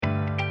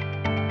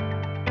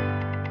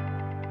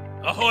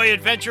Ahoy,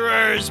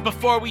 adventurers!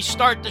 Before we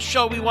start the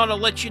show, we want to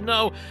let you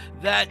know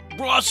that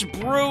Ross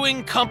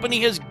Brewing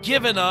Company has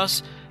given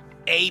us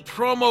a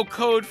promo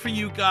code for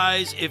you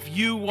guys if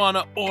you want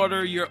to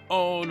order your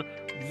own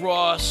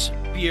Ross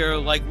beer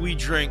like we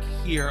drink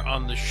here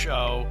on the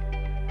show.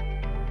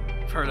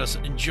 You've heard us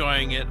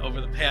enjoying it over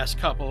the past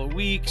couple of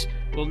weeks.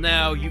 Well,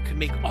 now you can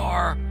make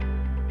our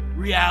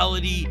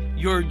reality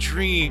your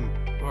dream,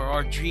 or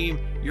our dream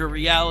your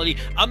reality.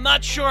 I'm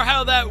not sure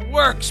how that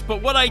works,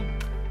 but what I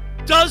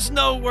does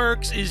know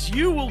works is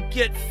you will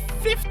get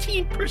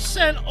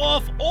 15%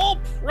 off all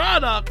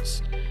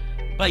products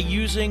by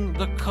using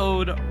the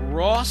code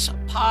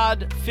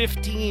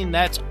ROSSPOD15.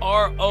 That's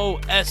ROSSPOD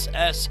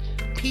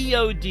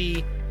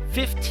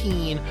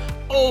 15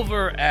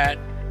 over at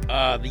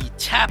the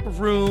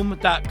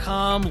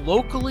taproom.com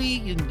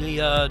locally in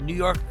the New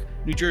York,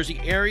 New Jersey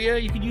area.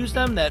 You can use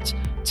them. That's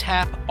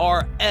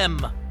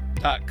taprm.com.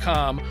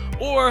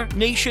 Or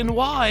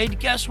nationwide,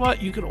 guess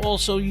what? You can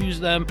also use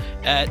them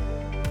at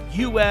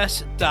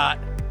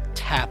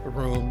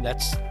us.taproom.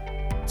 That's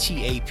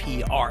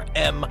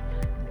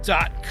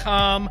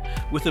TAPRM.com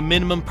with a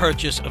minimum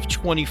purchase of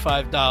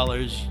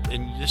 $25.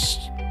 And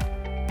just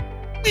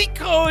the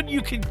code,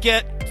 you can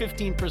get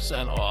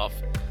 15% off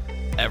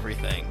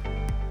everything.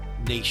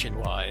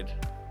 Nationwide,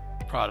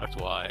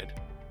 product-wide,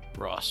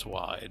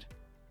 Ross-wide.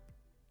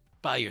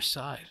 By your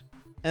side.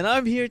 And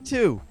I'm here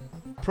too.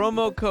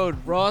 Promo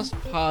code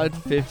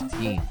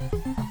ROSSPOD15.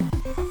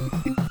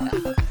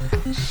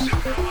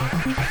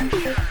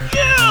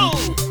 You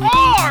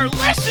are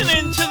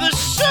listening to the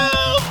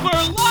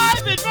Super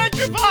Live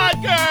Adventure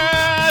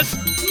Podcast!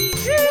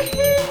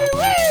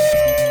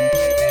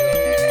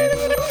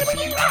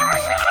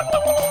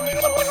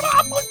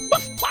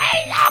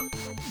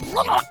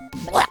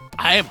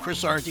 I am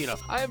Chris Sorrentino.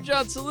 I am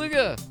John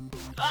Saluga.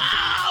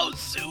 Oh,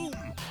 Zoom.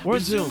 We're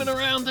Zoom. Zooming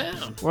around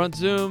town. We're on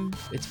Zoom.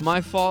 It's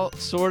my fault,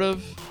 sort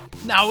of.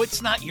 No,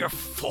 it's not your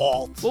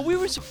fault. Well, we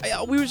were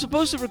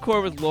supposed to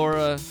record with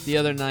Laura the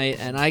other night,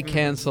 and I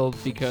canceled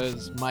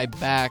because my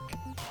back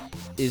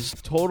is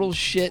total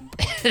shit.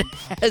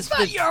 It's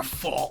not your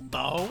fault,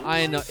 though.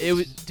 I know it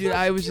was, dude.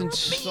 I was in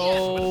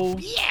so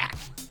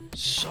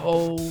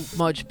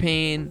much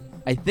pain.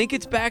 I think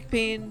it's back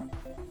pain.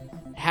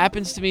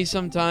 Happens to me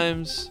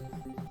sometimes.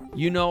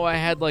 You know, I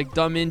had like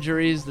dumb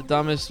injuries. The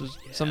dumbest was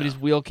somebody's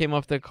wheel came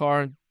off their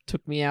car and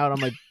took me out on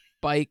my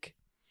bike.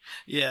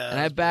 Yeah, and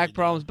I had back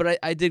problems, but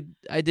I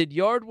did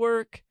yard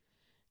work,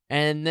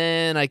 and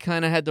then I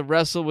kind of had to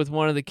wrestle with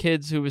one of the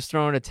kids who was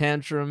throwing a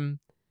tantrum,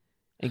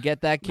 and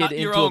get that kid Not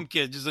into your own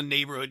kid, just a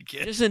neighborhood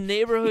kid. Just a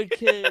neighborhood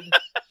kid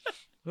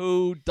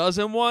who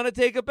doesn't want to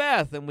take a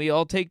bath, and we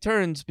all take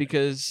turns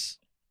because,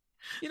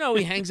 you know,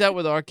 he hangs out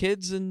with our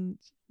kids, and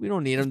we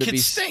don't need him to be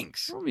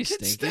stinks. Don't be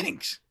kid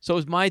stinks. So it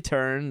was my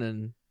turn,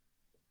 and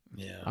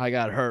yeah, I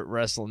got hurt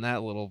wrestling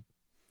that little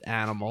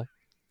animal.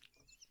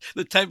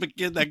 The type of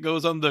kid that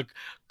goes on the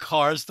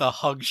cars to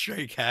hug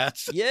stray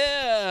cats.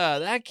 Yeah,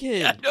 that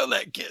kid. I know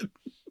that kid.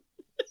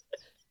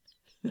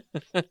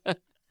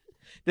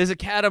 There's a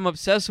cat I'm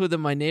obsessed with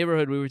in my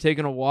neighborhood. We were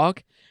taking a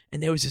walk,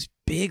 and there was this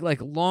big, like,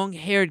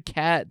 long-haired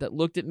cat that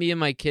looked at me and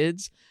my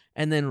kids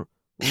and then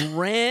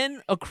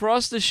ran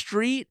across the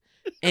street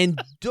and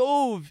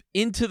dove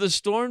into the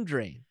storm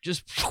drain.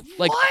 Just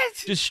like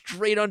just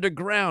straight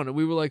underground. And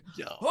we were like,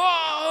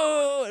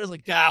 whoa! It was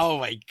like, oh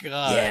my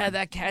God. Yeah,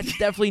 that cat's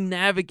definitely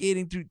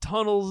navigating through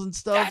tunnels and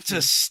stuff.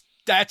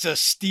 That's a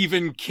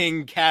Stephen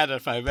King cat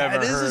if I've ever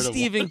heard of one. That is a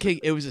Stephen King.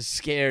 It was a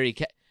scary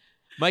cat.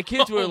 My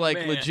kids were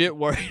legit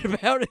worried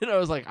about it. I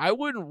was like, I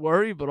wouldn't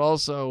worry, but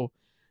also,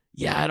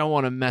 yeah, I don't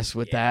want to mess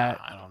with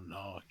that. I don't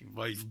know.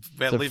 Well, you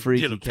live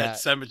in Pet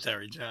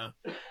Cemetery, John.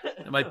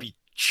 It might be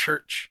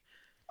church.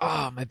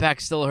 Oh, my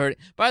back's still hurting.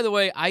 By the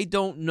way, I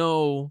don't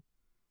know.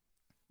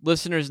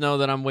 Listeners know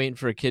that I'm waiting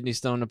for a kidney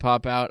stone to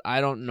pop out.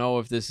 I don't know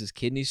if this is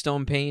kidney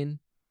stone pain.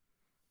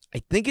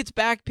 I think it's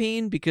back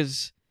pain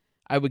because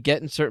I would get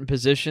in certain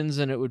positions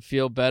and it would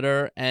feel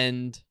better.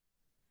 And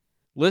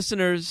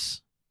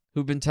listeners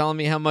who've been telling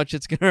me how much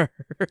it's going to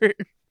hurt.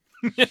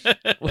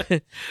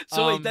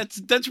 So wait,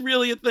 that's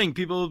really a thing.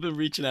 People have been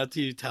reaching out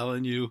to you,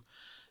 telling you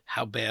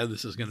how bad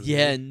this is going to be.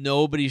 Yeah,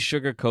 nobody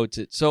sugarcoats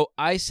it. So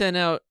I sent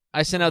out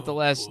the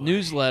last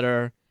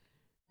newsletter,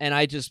 and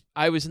I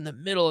was in the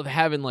middle of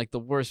having like the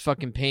worst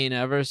fucking pain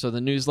ever. So the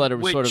newsletter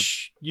was sort of.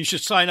 You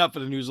should sign up for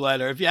the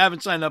newsletter if you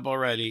haven't signed up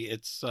already.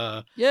 It's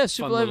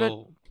Super Live.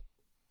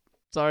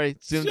 Sorry,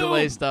 Zoom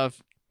delay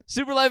stuff.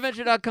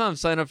 SuperLiveVenture.com.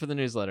 Sign up for the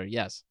newsletter.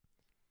 Yes,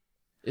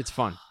 it's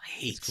fun. I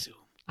hate Zoom.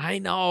 I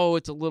know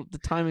the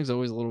timing's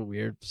always a little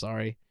weird.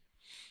 Sorry.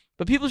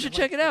 But people should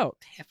check it out.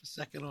 Half a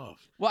second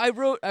off.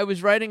 Well, I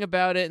was writing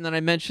about it, and then I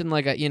mentioned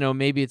like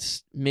maybe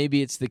it's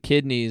the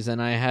kidneys,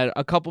 and I had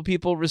a couple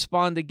people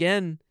respond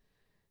again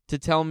to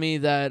tell me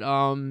that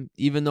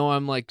even though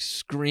I'm like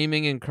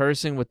screaming and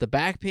cursing with the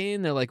back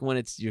pain, they're like, when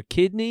it's your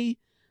kidney,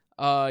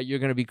 you're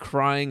gonna be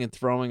crying and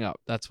throwing up.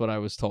 That's what I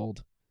was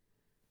told.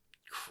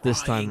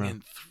 This time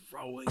around.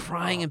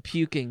 Crying and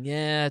puking.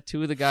 Yeah,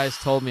 two of the guys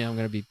told me I'm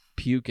gonna be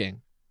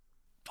puking.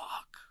 Fuck.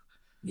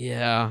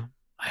 Yeah.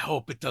 I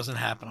hope it doesn't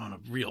happen on a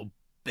real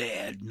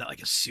bad, not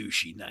like a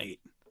sushi night.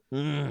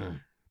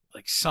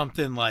 Like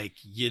something like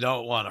you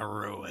don't want to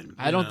ruin.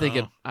 I don't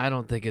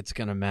think it's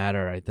gonna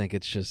matter. I think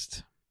it's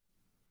just.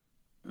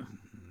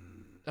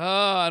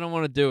 Oh, I don't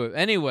want to do it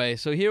anyway.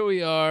 So here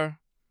we are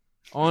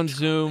on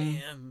Zoom.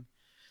 Man.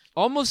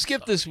 Almost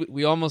skipped this week.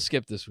 We almost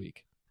skipped this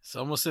week. It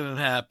almost didn't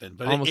happen,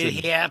 but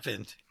it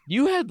happened.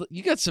 You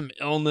got some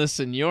illness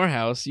in your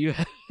house. It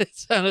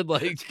sounded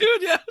like,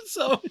 dude. Yeah,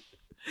 so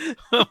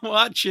I'm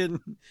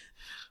watching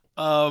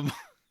from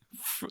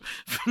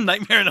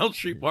Nightmare on Elm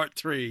Street Part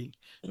 3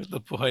 with the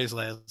boys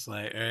last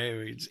night. Right?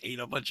 We just ate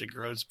a bunch of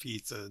gross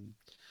pizza and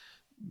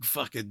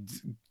fucking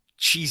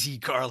cheesy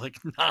garlic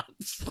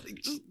knots.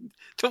 Like just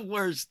the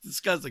worst,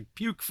 disgusting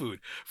puke food.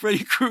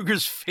 Freddy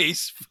Krueger's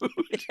face food.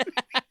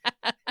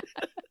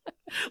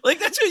 Like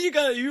that's what you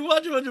gotta. You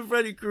watch a bunch of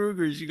Freddy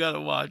Kruegers. You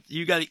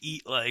gotta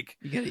eat like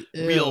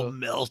real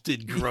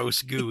melted,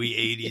 gross, gooey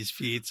 '80s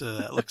pizza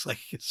that looks like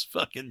his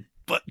fucking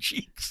butt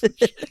cheeks.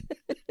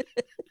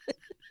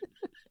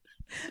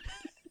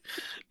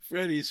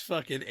 Freddy's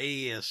fucking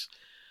ass.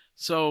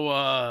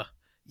 So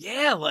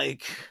yeah,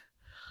 like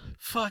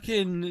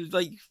fucking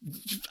like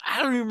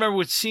I don't even remember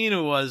what scene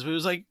it was, but it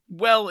was like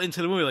well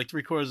into the movie, like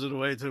 3/4 of the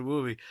way into the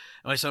movie.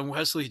 And my son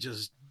Wesley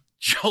just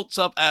jolts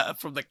up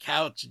from the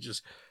couch and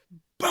just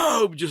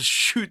boom, just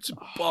shoots a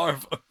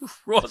barf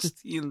across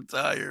the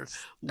entire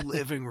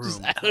living room.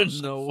 Just out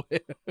of nowhere.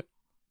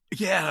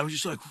 Yeah, and I was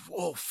just like,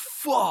 oh,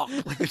 fuck.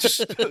 Like, I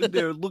just stood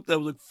there and looked, I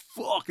was like,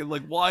 fuck. And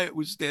like, Wyatt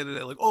was standing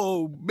there like,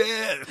 oh,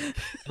 man. And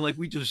like,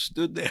 we just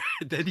stood there.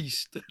 And then he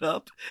stood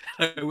up.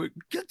 And I went,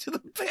 get to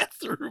the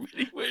bathroom.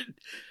 And he went,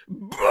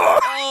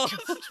 oh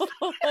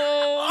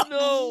no.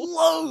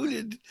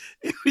 Unloaded.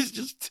 It was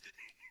just...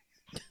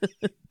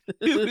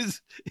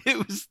 It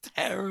was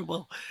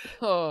terrible.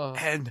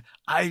 And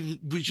I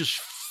was just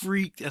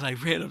freaked and I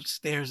ran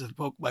upstairs and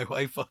woke my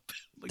wife up.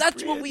 Like,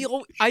 that's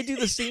what I do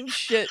the same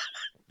shit.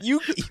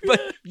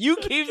 But you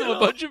gave him a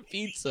bunch of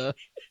pizza.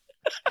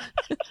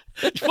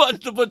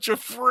 Watched a bunch of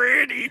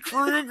Freddy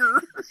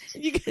Krueger.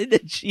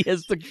 Then she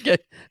has to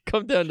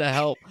come down to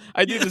help.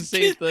 I do the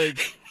same thing.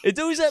 It's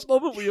always that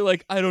moment where you're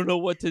like, I don't know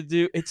what to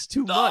do. It's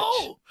too much.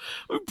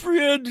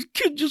 Brienne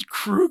kid just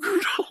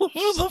Krugered all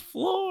over the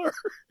floor.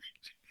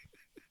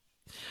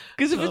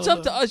 Because if it's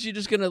up to us, you're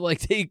just going to like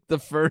take the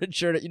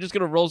furniture, you're just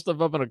going to roll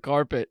stuff up on a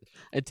carpet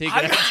and take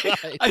it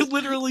outside. I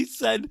literally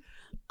said,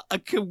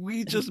 can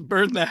we just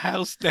burn the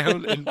house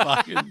down and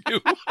buy a new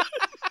one?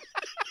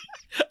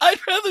 I'd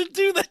rather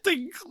do that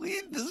than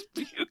clean this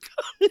puke.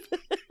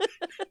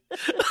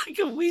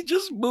 Can we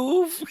just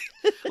move?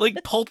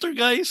 Like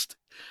Poltergeist?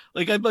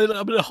 Like I'm in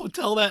a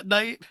hotel that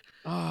night.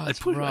 Oh, I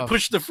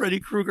pushed the Freddy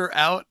Krueger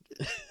out.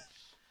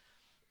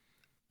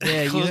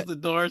 Yeah, closed the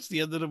door. It's the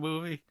end of the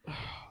movie.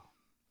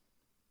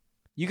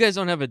 You guys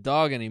don't have a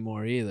dog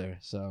anymore either,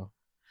 so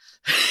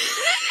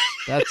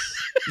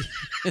that's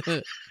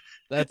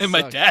and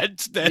my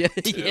dad's dead.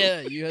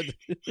 Yeah, too. you had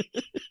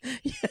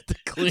to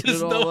clean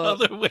There's it all no up.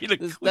 other way to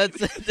clean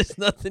it. There's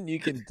nothing you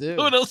can do.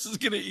 No one else is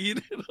gonna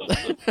eat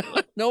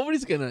it.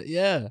 Nobody's gonna.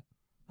 Yeah,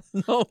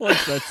 no one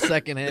wants that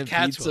secondhand the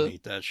cats pizza. Won't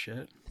eat that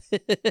shit.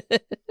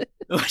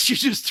 Unless you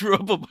just threw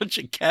up a bunch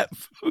of cat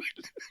food.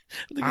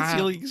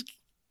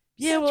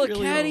 Yeah, well,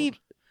 a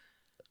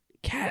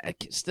cat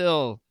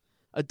still.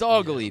 A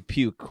dog will eat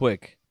puke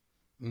quick.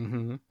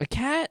 Mm-hmm. A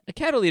cat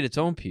will eat its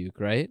own puke,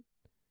 right?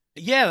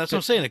 Yeah, that's what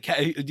I'm saying.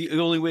 The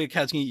only way a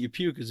cat's gonna eat your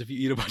puke is if you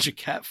eat a bunch of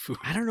cat food.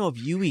 I don't know if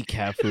you eat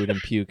cat food and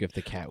puke if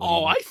the cat would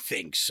eat. I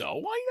think so.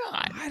 Why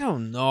not? I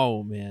don't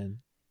know, man.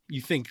 You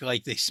think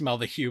like they smell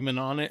the human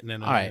on it and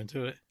then they're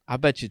into it? I'll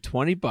bet you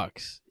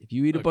 $20 if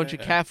you eat a bunch of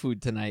cat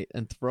food tonight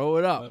and throw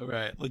it up. All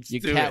right, let's your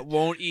do cat it.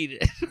 won't eat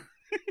it.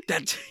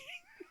 That's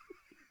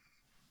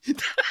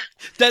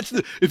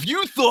if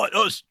you thought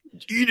us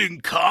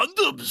eating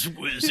condoms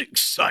was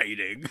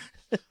exciting,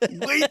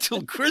 wait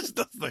till Chris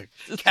does the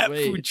cat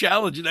food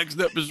challenge. Next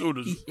episode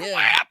is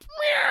flap.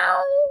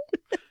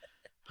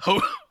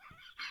 Meow.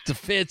 It's a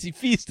fancy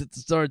feast at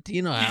the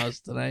Sartino house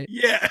tonight.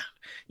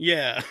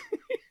 Yeah.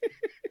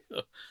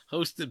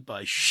 Hosted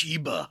by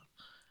Sheba.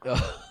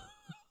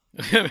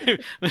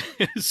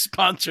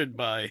 Sponsored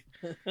by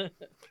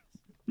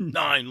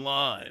 9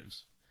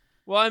 Lives.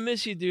 Well, I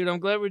miss you, dude. I'm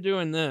glad we're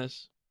doing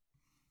this.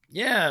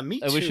 Yeah, me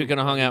too. I wish we could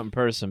have hung out in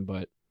person,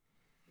 but...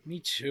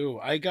 Me too.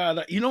 I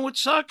got... you know what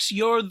sucks?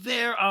 You're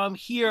there, I'm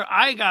here.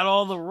 I got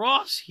all the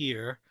Ross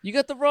here. You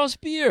got the Ross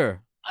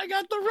beer. I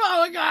got the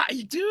Ross.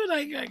 Dude,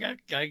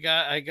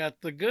 I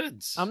got the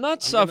goods. I'm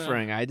not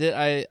suffering.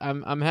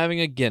 I'm having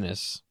a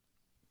Guinness.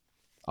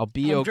 I'll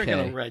be okay. I'm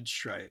drinking a Red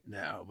Stripe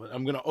now, but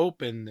I'm going to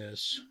open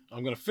this.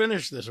 I'm going to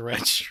finish this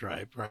Red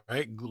Stripe,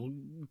 right?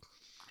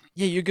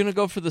 Yeah, you're going to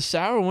go for the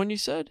sour one, you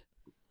said?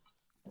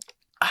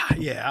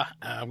 Yeah,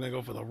 I'm going to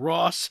go for the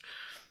Ross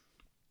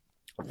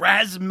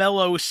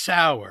Rasmellow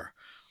Sour.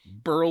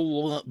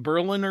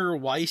 Berliner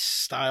Weiss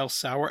style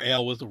sour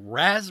ale with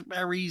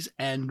raspberries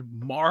and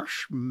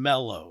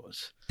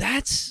marshmallows.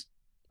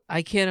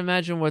 I can't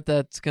imagine what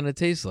that's going to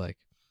taste like.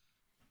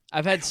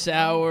 I've had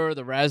sour.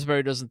 The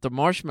raspberry doesn't. The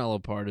marshmallow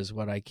part is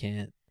what I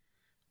can't.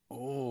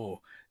 Oh.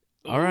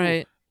 All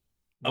right.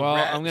 Well,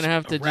 I'm going to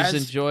have to just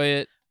enjoy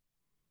it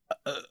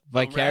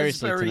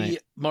vicariously a raspberry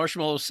tonight.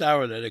 Marshmallow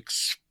sour that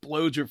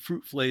explodes your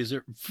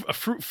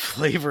fruit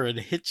flavor and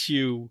hits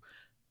you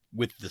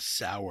with the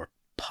sour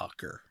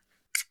pucker.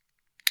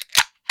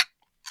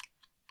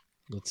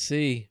 Let's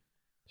see.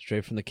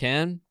 Straight from the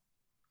can?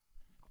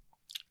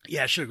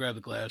 Yeah, I should have grabbed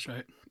the glass,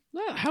 right?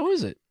 How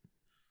is it?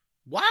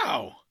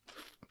 Wow.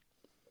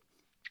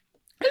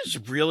 It's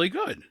really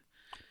good.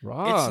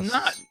 Ross. It's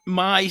not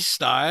my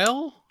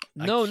style.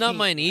 No, not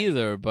mine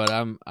either, but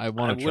I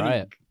want to try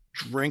it.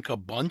 Drink a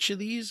bunch of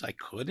these. I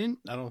couldn't.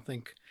 I don't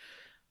think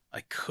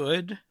I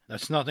could.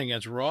 That's nothing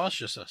against Ross,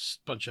 just a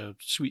bunch of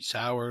sweet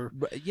sour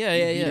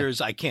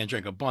beers. I can't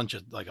drink a bunch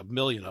of, like, a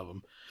million of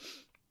them.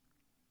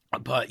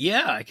 But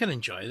yeah, I can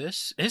enjoy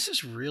this. This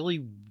is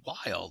really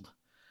wild.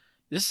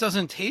 This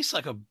doesn't taste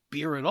like a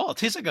beer at all. It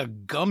tastes like a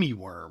gummy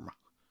worm.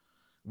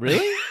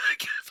 Really?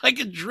 If I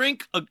could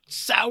drink a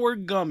sour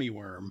gummy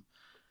worm.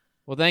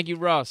 Well, thank you,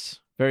 Ross.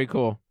 Very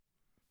cool.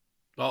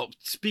 Well,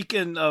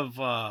 speaking of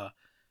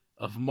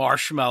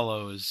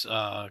marshmallows,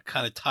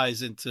 kind of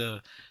ties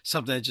into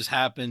something that just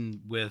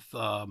happened with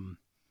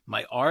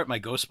my art, my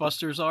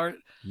Ghostbusters art.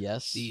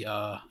 Yes.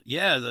 I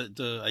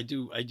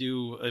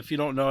do. If you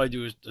don't know, I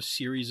do a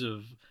series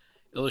of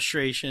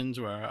illustrations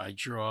where I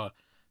draw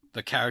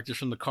the characters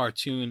from the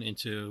cartoon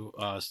into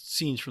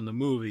scenes from the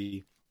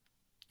movie.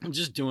 I'm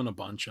just doing a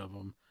bunch of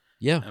them.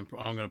 Yeah. And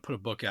I'm going to put a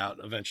book out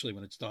eventually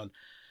when it's done.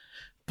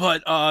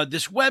 But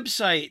this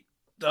website,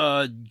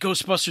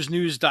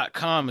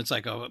 Ghostbustersnews.com, it's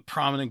like a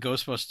prominent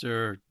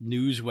Ghostbuster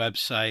news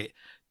website.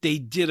 They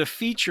did a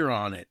feature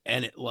on it,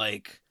 and it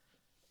like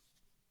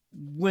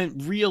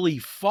went really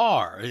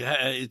far.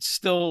 It's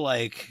still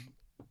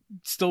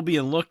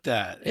being looked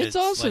at. It's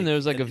awesome. Like,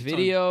 there's like a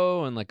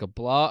video and like a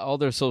blog, all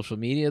their social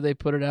media, they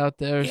put it out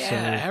there. Yeah, so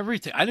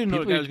everything. I didn't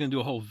know the guy was going to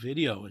do a whole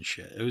video and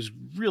shit. It was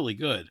really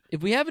good.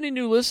 If we have any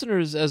new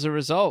listeners as a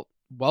result,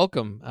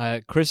 welcome.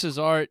 Chris's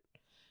art.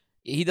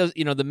 He does,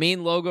 the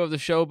main logo of the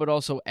show, but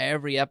also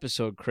every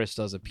episode Chris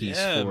does a piece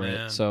for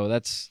it. So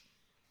that's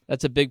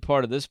a big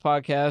part of this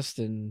podcast,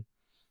 and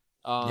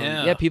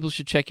people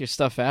should check your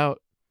stuff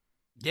out.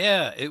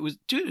 Yeah, it was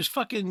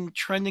fucking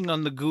trending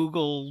on the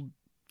Google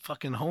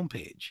fucking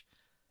homepage.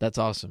 That's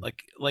awesome.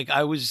 Like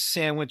I was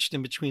sandwiched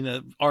in between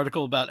an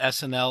article about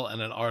SNL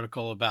and an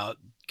article about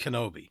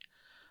Kenobi.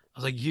 I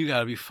was like, you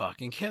gotta be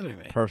fucking kidding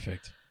me.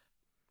 Perfect.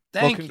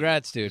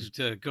 Congrats, dude.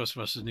 To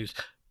Ghostbusters News.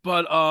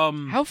 But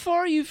how far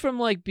are you from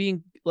like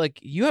being like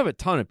you have a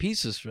ton of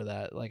pieces for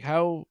that? Like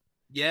how?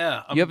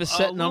 Yeah, you have a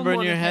set number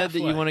in your head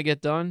that you want to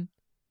get done?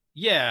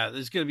 Yeah,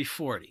 there's gonna be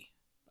 40.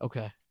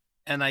 Okay.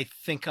 And I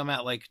think I'm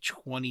at like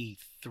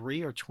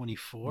 23 or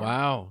 24.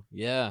 Wow.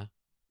 Yeah.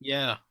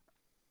 Yeah.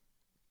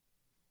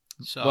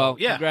 So well,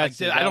 yeah,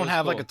 congrats, I don't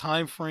have cool. like a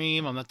time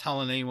frame. I'm not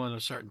telling anyone a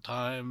certain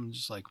time. I'm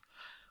just like,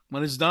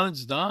 when it's done,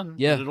 it's done.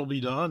 Yeah, it'll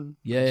be done.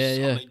 Yeah.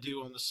 Something I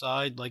do on the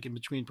side, like in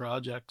between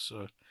projects,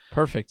 or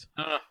perfect.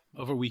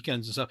 Over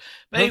weekends and stuff.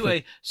 But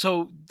anyway,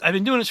 so I've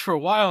been doing this for a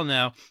while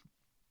now,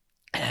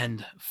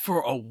 and for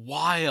a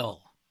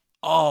while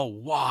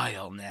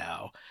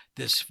now,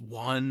 this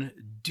one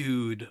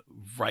dude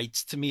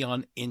writes to me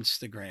on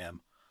Instagram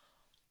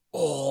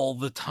all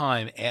the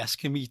time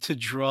asking me to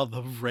draw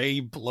the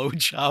Ray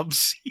blowjob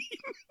scene.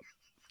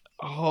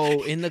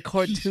 Oh, in the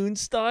cartoon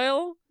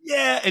style?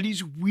 Yeah, and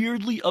he's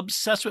weirdly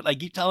obsessed with it. I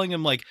keep telling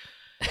him, like,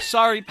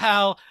 sorry,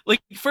 pal.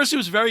 Like, first it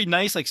was very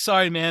nice, like,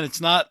 sorry, man, it's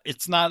not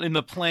in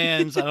the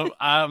plans. I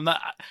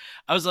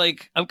was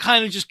like, I'm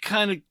kind of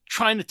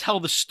trying to tell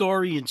the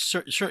story in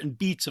certain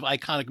beats of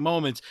iconic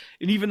moments.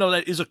 And even though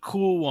that is a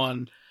cool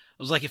one,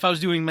 I was like, if I was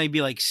doing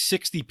maybe like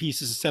 60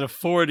 pieces instead of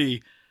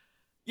 40,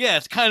 yeah,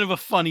 it's kind of a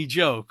funny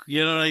joke.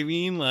 You know what I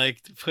mean?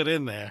 Like, to put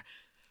in there.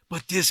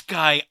 But this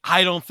guy,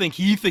 I don't think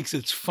he thinks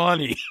it's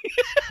funny.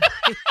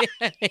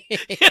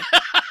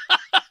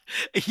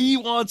 He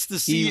wants to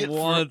see it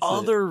for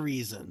other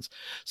reasons.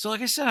 So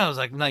like I said, I was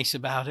like nice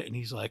about it. And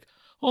he's like,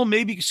 oh,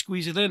 maybe you can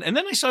squeeze it in. And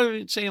then I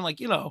started saying like,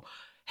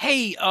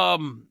 hey,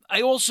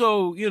 I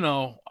also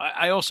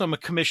am a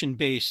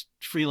commission-based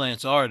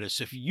freelance artist.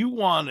 If you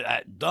want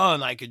it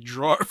done, I could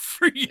draw it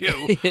for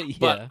you. Yeah.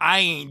 But I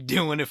ain't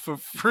doing it for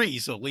free,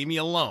 so leave me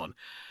alone.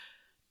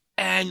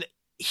 And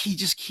he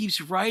just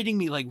keeps writing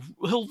me, like,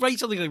 he'll write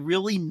something like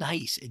really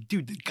nice. And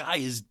dude, the guy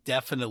is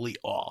definitely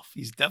off.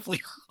 He's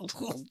definitely a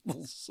little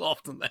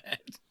soft in the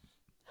head.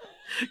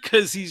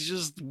 Because he's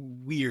just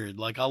weird.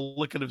 Like, I'll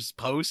look at his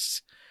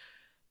posts,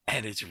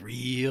 and it's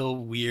real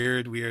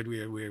weird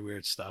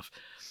stuff.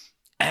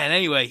 And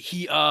anyway,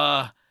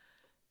 he'll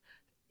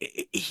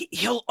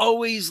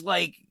always,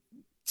 like,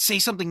 say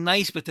something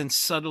nice, but then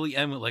subtly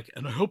end with, like,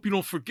 and I hope you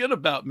don't forget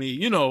about me,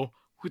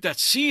 with that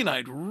scene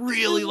I'd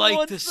really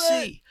like to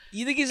see.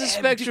 You think he's a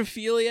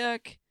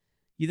spectrophiliac?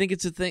 You think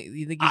it's a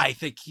thing? I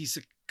think he's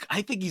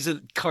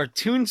a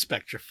cartoon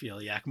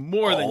spectrophiliac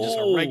more than just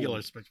a regular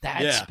spectrophiliac.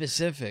 That's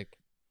specific.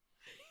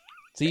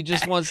 So he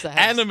just wants to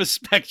have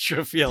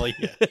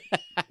Animaspectrophilia.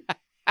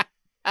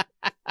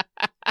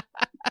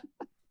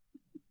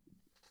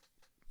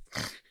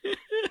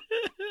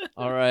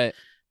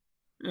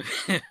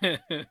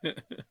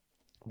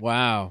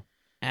 Wow.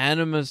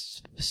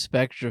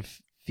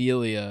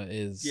 Animaspectrophilia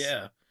is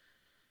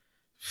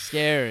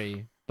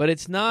scary, but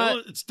it's not.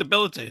 It's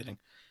debilitating.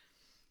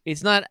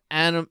 It's not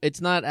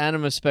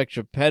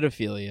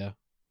animaspectropedophilia.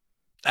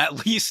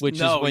 At least, which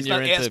no, is when he's you're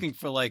not into asking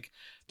for like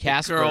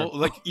Casper, girl,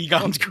 like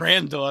Egon's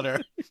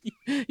granddaughter,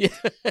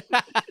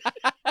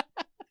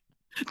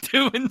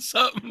 doing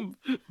something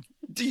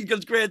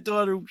Egon's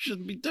granddaughter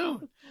shouldn't be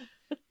doing.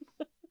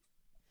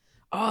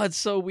 Oh, it's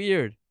so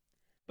weird.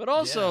 But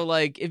also,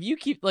 like, if you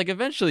keep, like,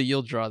 eventually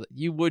you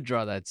would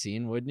draw that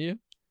scene, wouldn't you?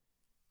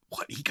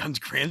 What, Egon's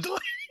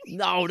granddaughter?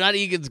 No, not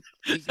Egon's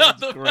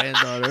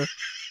granddaughter.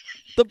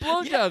 The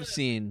blowjob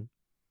scene.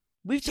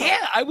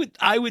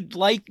 I would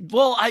like.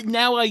 Well,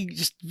 I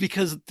just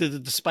because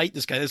despite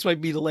this guy, this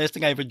might be the last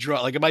thing I ever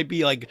draw. Like, it might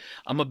be like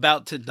I'm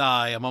about to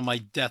die. I'm on my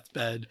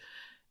deathbed,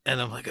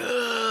 and I'm like,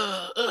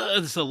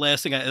 this is the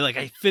last thing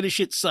I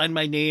finish it, sign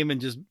my name, and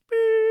just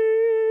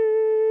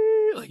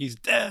like he's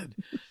dead.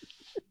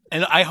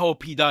 And I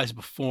hope he dies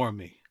before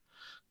me.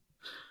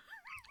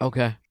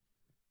 Okay.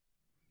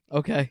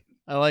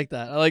 I like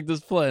that. I like this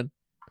plan.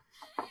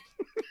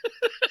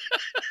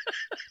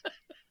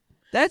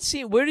 That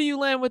scene, where do you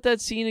land with that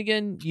scene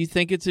again? You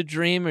think it's a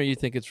dream or you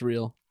think it's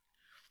real?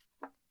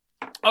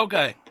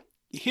 Okay.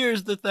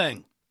 Here's the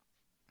thing.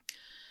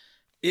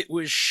 It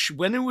was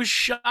when it was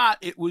shot,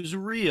 it was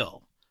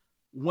real.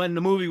 When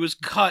the movie was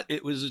cut,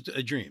 it was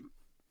a dream.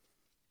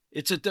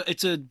 It's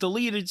a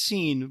deleted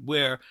scene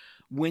where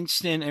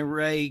Winston and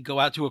Ray go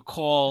out to a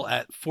call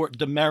at Fort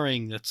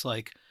Demering. That's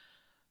like,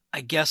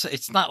 I guess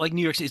it's not like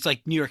New York City. It's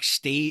like New York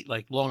State,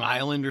 like Long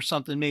Island or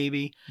something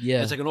maybe.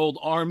 Yeah. It's like an old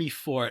army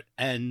fort,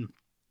 and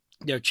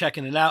they're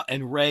checking it out.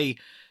 And Ray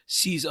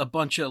sees a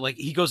bunch of, like,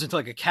 he goes into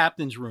like a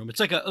captain's room. It's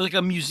like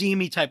a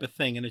museum-y type of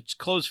thing, and it's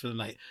closed for the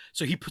night.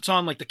 So he puts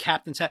on like the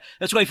captain's hat.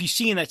 That's why if you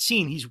see in that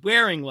scene, he's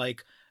wearing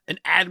like an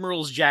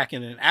admiral's jacket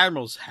and an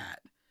admiral's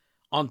hat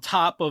on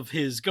top of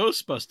his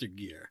Ghostbuster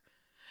gear.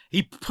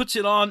 He puts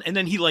it on, and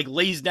then he like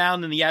lays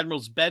down in the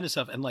admiral's bed and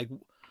stuff, and like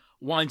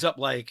winds up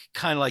like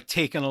kind of like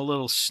taking a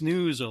little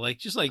snooze or like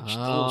just like a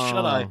little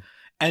shut eye,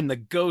 and the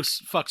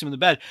ghost fucks him in the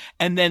bed.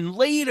 And then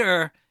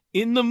later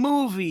in the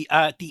movie,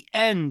 at the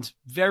end,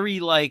 very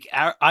like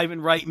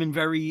Ivan Reitman,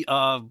 very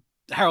Harold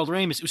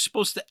Ramis, it was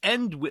supposed to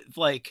end with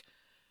like,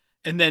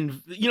 and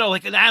then, you know,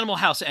 like an Animal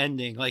House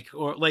ending, like,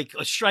 or like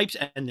a Stripes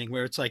ending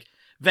where it's like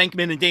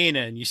Venkman and Dana,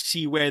 and you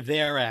see where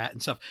they're at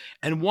and stuff.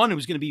 And one, it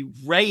was going to be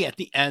Ray at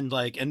the end,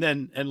 like, and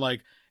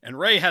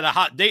Ray had a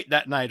hot date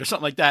that night or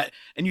something like that.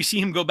 And you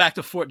see him go back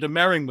to Fort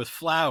Demering with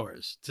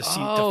flowers to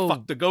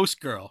fuck the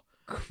ghost girl.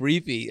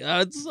 Creepy.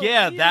 So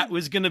weird. that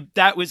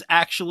was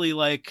actually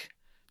like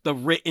the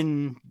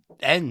written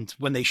end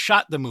when they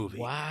shot the movie.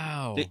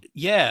 Wow.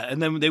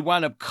 And then they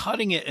wound up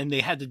cutting it, and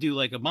they had to do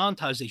like a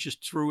montage. They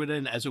just threw it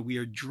in as a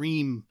weird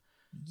dream.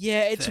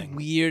 Yeah, it's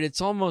weird.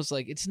 It's almost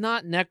like, it's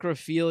not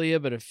necrophilia,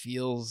 but it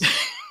feels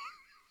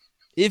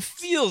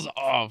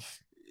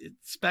off.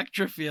 It's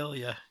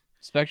spectrophilia.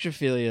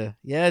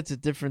 Yeah, it's a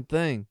different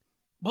thing.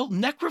 Well,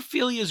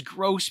 necrophilia is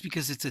gross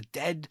because it's a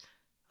dead,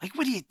 like,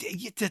 what do you,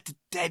 it's a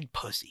dead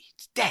pussy.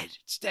 It's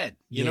dead.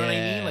 You know what I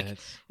mean? Like,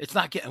 it's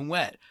not getting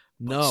wet.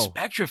 No. But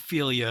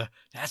spectrophilia,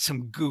 that's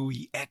some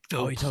gooey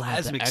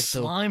ectoplasmic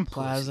slime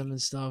plasm and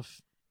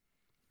stuff.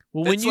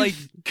 Well, it's like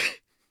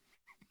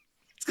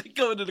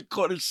going to the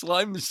quarter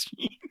slime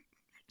machine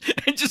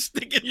and just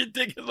sticking your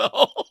dick in the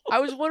hole. I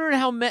was wondering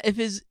how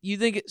you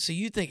think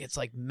it's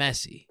like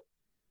messy.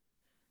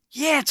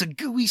 Yeah, it's a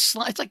gooey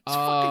slime. It's like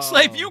fucking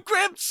slime. You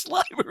grabbed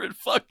Slimer and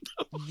fucked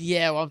him.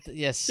 Yeah, well,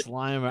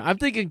 Slimer. I'm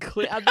thinking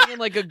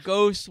like a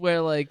ghost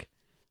where like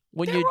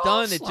when you're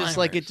done, it just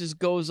like it just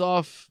goes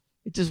off.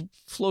 It just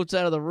floats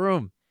out of the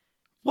room.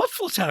 What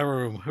floats out of the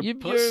room? You're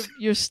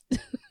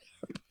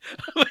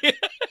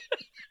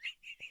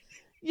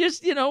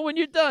just, you know, when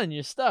you're done,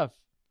 your stuff.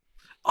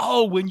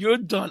 Oh, when you're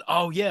done.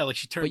 Oh, yeah, like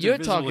she turns. But you're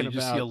invisible, talking you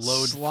just about see a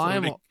load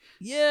slime. floating.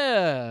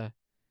 Yeah,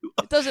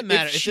 it doesn't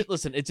matter.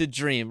 Listen, it's a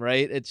dream,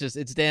 right? It's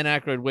Dan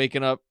Aykroyd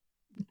waking up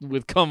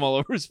with cum all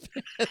over his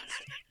pants.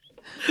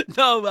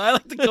 No, but I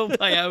like to go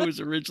by how it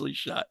was originally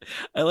shot.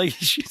 I like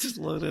she just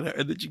loaded her,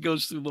 and then she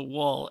goes through the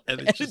wall,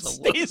 and it just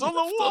stays on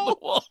the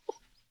wall.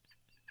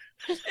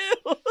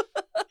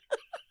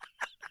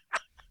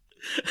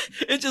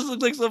 It just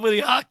looks like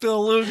somebody hocked a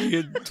loogie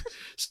and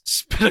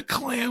spit a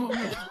clam on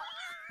it.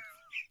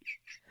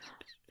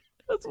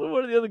 That's when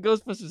one of the other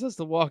Ghostbusters has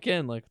to walk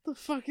in. Like, what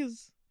the fuck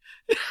is?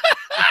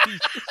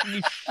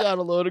 He shot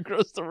a load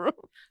across the room.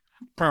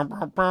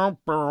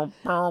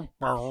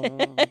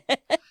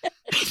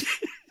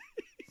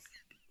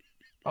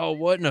 Oh,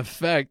 what an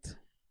effect!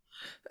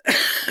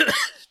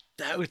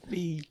 That would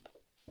be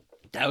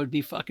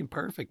fucking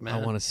perfect, man.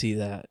 I want to see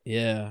that.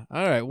 Yeah.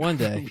 All right, one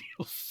day.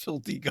 Real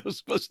filthy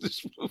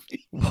Ghostbusters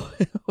movie.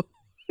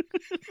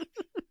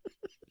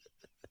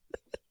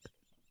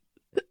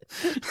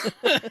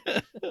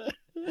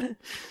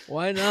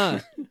 Why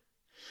not?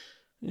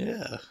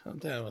 Yeah, I'm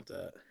down with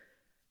that.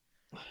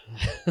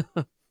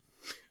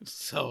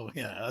 So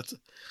yeah,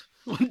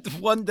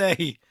 One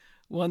day,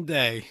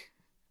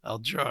 I'll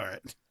draw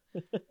it.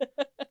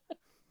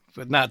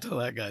 But not till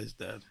that guy's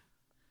dead.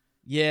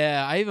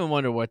 Yeah, I even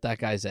wonder what that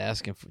guy's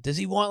asking for. Does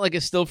he want like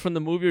a still from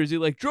the movie, or is he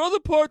like, draw the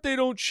part they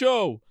don't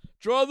show?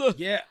 Draw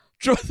the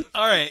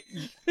All right.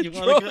 You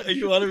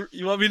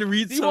want me to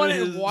read do some you want of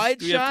it his? wide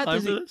Do we have shot?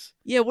 time for this?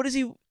 Yeah, what does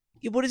he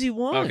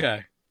want?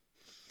 Okay.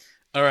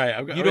 All right.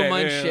 You don't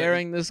mind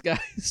sharing this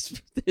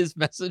guy's his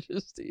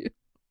messages to you?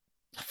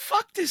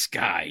 Fuck this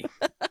guy.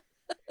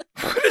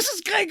 What is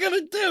this guy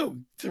gonna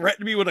do?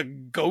 Threaten me with a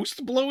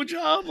ghost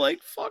blowjob?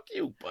 Like, fuck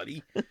you,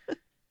 buddy.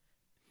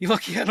 You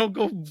lucky I don't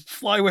go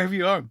fly wherever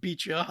you are and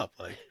beat you up.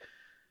 Like,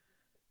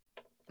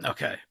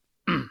 okay.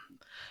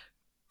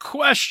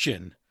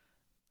 Question.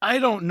 I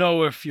don't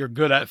know if you're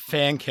good at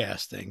fan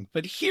casting,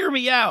 but hear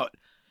me out.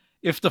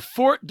 If the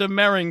Fort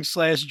Demering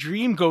 /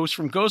 Dream Ghost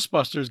from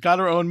Ghostbusters got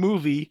her own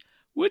movie,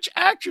 which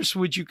actress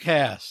would you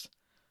cast?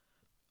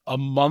 A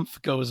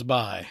month goes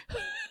by.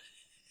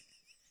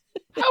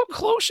 How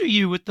close are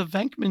you with the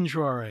Venkman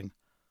drawing?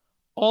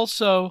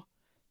 Also,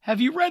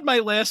 have you read my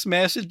last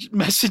message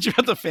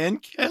about the fan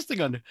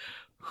casting on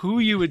who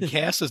you would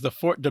cast as the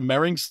Fort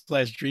Demering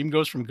 / Dream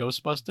Ghost from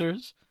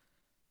Ghostbusters?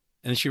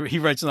 And he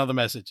writes another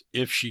message.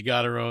 If she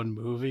got her own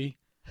movie.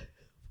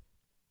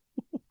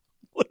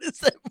 What is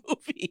that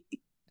movie?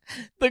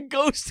 The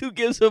ghost who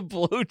gives a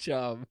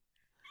blowjob.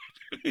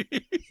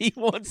 He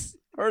wants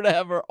her to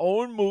have her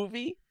own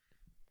movie?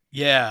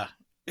 Yeah.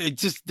 It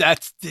just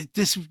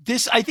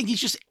this I think he's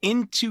just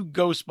into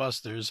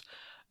Ghostbusters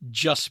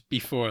just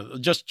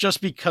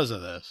because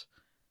of this.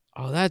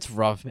 Oh, that's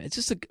rough, man. It's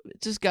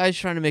just guys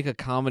trying to make a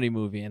comedy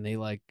movie, and they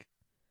like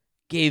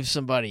gave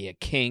somebody a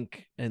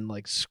kink and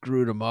like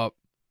screwed him up.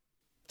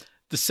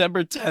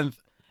 December 10th.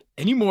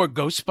 Any more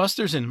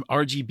Ghostbusters and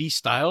RGB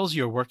styles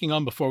you're working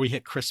on before we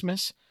hit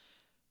Christmas?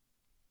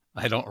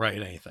 I don't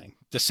write anything.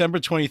 December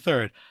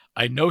 23rd.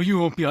 I know you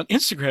won't be on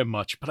Instagram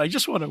much, but I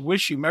just want to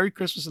wish you Merry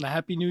Christmas and a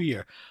Happy New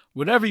Year.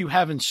 Whatever you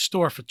have in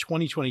store for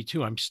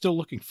 2022, I'm still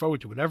looking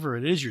forward to whatever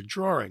it is you're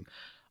drawing.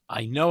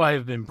 I know I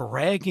have been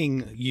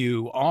bragging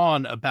you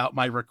on about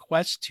my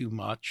requests too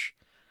much,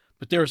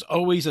 but there's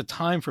always a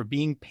time for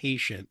being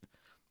patient.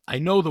 I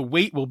know the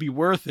wait will be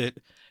worth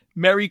it.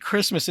 Merry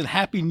Christmas and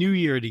Happy New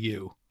Year to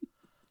you.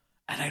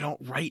 And I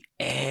don't write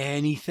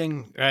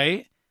anything,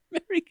 right?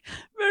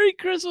 Merry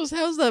Christmas.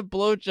 How's that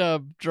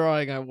blowjob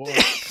drawing I want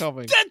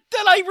coming?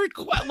 that I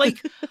request.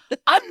 Like,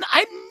 I'm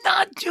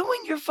not doing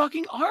your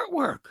fucking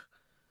artwork.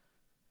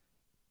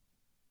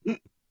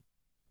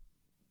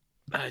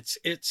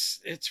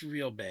 It's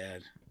real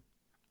bad.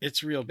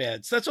 It's real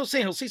bad. So that's what I'm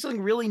saying. He'll say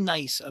something really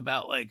nice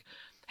about like,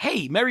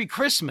 hey, Merry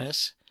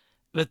Christmas.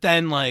 But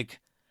then like,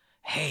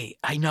 hey,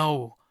 I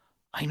know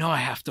I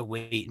have to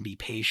wait and be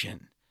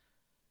patient.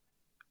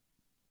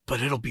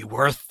 But it'll be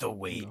worth the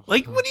wait.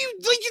 Like, what do you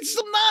like?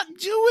 I'm not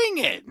doing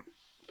it.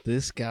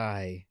 This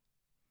guy.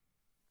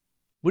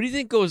 What do you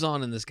think goes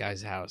on in this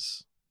guy's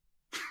house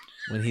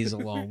when he's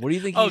alone? What do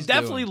you think he's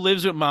definitely doing?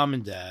 Lives with mom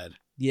and dad.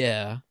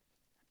 Yeah.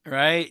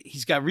 Right?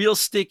 He's got real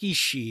sticky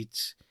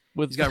sheets.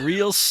 He's got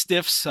real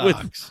stiff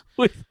socks.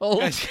 With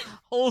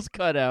holes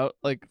cut out,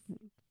 like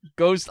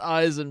ghost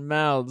eyes and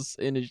mouths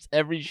in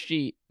every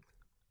sheet.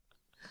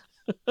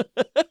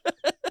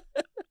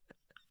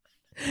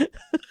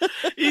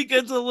 He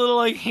gets a little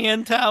like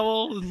hand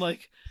towel and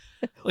like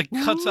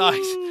cuts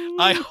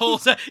eye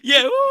holes.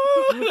 Yeah,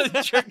 and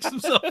jerks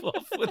himself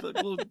off with a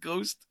little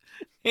ghost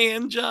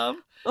hand job.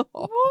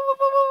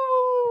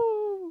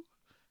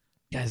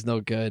 Guy's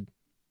no good.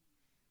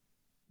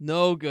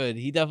 No good.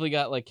 He definitely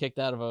got like kicked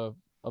out of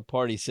a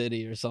party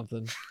city or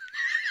something.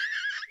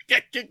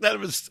 Got kicked out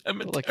of a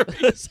cemetery.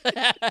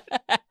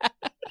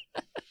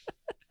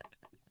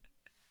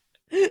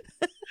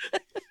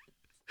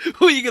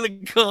 Who are you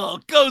gonna call?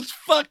 Ghost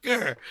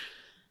fucker.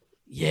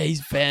 Yeah,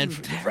 he's banned.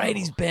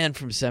 He's banned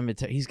from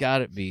cemetery. He's got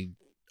to be.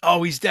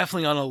 Oh, he's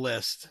definitely on a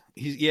list.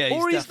 He's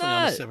definitely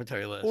on a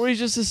cemetery list. Or he's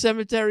just a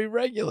cemetery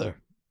regular.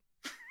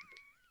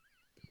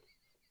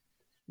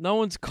 No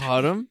one's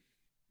caught him.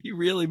 He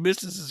really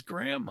misses his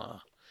grandma.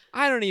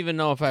 I don't even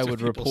know if I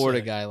would report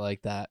a guy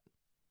like that.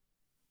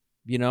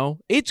 You know,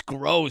 it's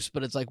gross,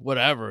 but it's like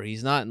whatever.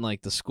 He's not in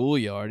like the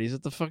schoolyard. He's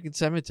at the fucking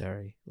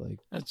cemetery. Like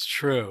that's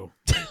true.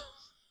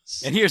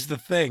 And here's the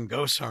thing: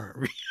 ghosts aren't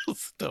real.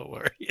 So don't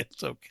worry,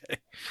 it's okay.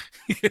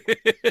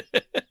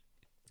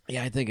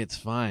 Yeah, I think it's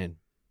fine.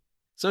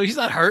 So he's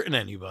not hurting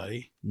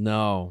anybody.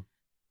 No.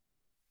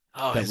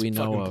 Oh, that we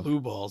know of. Blue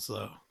balls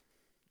though.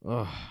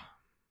 Ugh.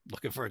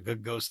 Looking for a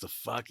good ghost to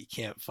fuck, he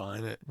can't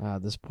find it. Ah,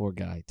 this poor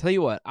guy. Tell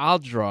you what, I'll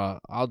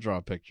draw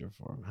a picture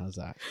for him. How's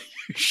that?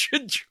 You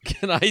should.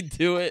 Can I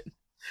do it?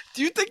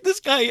 Do you think this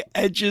guy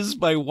edges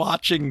by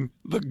watching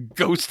the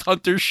ghost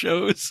hunter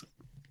shows?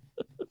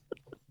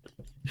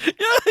 You know,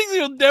 I think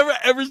you'll never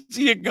ever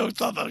see a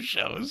ghost on those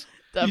shows.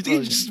 Definitely. You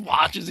think he just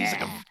watches? He's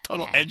like a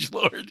total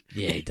edgelord.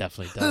 Yeah, he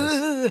definitely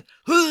does.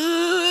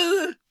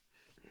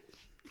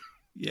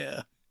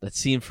 Yeah. That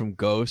scene from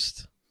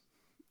Ghost.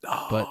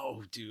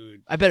 Oh,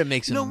 dude. I bet it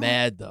makes him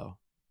mad, though.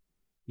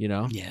 You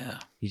know? Yeah.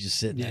 He's just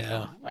sitting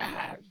there.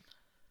 Yeah.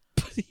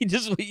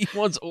 He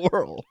wants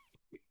oral.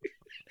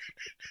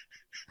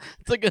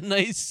 It's like a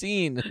nice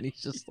scene, and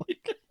he's just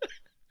like,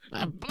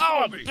 I'm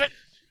blowing.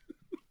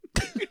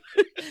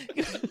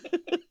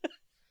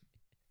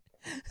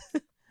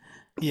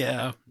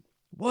 Yeah.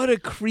 What a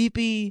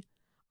creepy.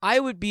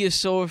 I'd be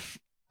so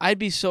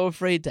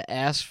afraid to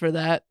ask for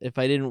that if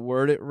I didn't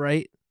word it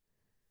right.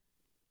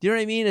 Do you know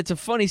what I mean? It's a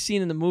funny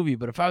scene in the movie,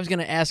 but if I was going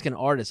to ask an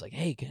artist, like,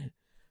 hey, can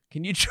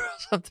you draw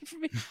something for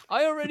me?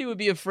 I already would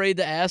be afraid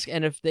to ask,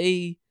 and if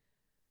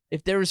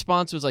their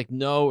response was like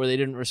no, or they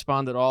didn't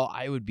respond at all,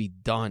 I would be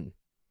done.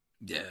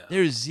 Yeah.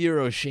 There's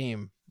zero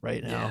shame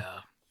right now.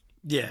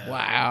 Yeah.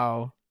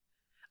 Wow.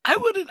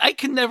 I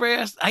can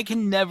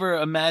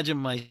never imagine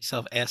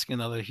myself asking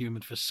another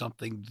human for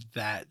something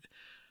that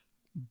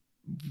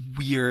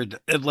weird,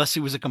 unless it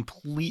was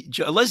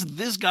unless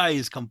this guy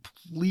is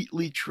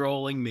completely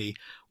trolling me,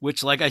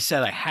 which, like I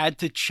said, I had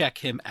to check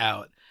him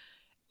out,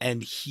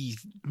 and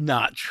he's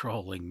not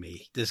trolling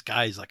me. This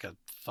guy's like a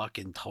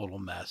fucking total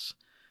mess.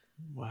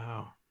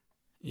 Wow.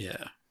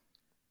 Yeah.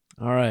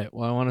 All right.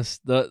 Well, I want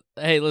to.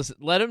 Hey, listen.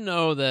 Let him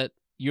know that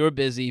you're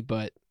busy,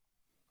 but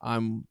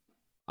I'm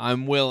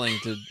willing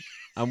to.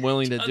 I'm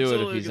willing to do it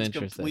if he's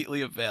interested.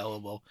 Completely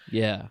available.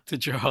 Yeah. To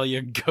draw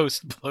your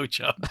ghost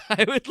blowjob.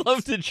 I would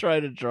love to try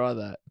to draw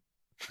that.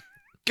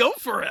 Go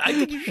for it. I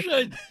think you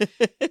should.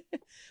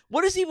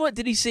 What does he want?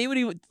 Did he say what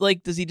he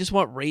like? Does he just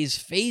want Ray's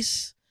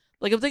face?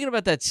 Like, I'm thinking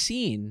about that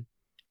scene.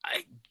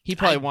 He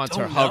probably wants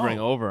her hovering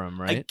over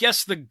him, right? I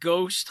guess the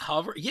ghost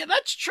hover. Yeah,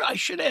 that's true. I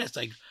should ask,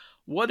 like,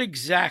 what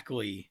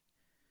exactly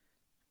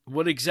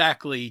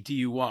do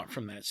you want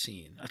from that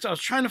scene? I was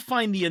trying to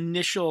find the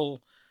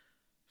initial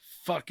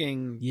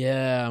fucking.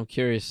 Yeah, I'm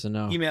curious to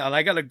know. Email, and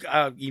I got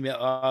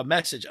a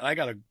message, and I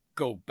got to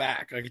go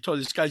back. Like I told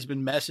you, this guy's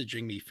been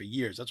messaging me for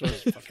years. That's why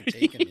it's fucking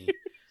taking me.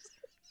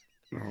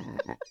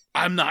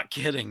 I'm not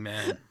kidding,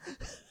 man.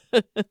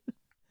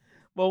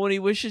 Well, when he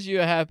wishes you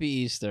a happy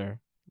Easter.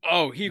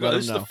 Oh, here you go.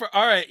 This is all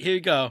right, here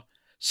you go.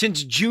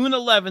 Since June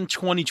 11,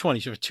 2020,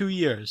 so for 2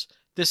 years,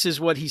 this is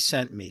what he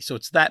sent me. So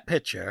it's that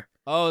picture.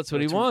 Oh, it's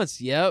what he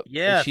wants. Yep.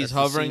 Yeah. And she's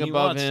hovering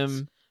above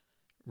him.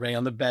 Ray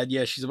on the bed.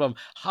 Yeah, she's above him.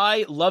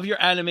 Hi, love your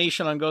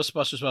animation on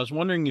Ghostbusters. But I was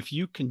wondering if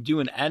you can do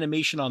an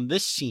animation on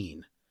this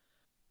scene.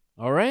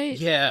 All right.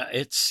 Yeah,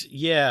 it's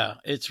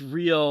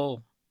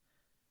real.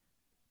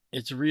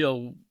 It's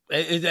real.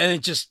 And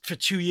it just, for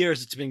 2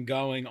 years, it's been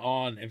going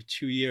on. And for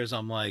 2 years,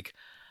 I'm like,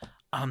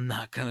 I'm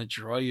not going to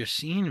draw your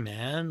scene,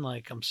 man.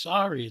 Like, I'm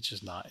sorry. It's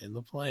just not in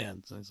the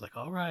plans. And it's like,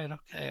 all right,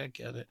 okay, I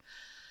get it.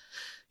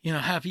 You know,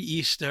 happy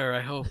Easter.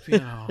 I hope,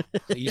 the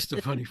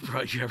Easter Bunny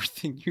brought you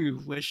everything you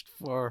wished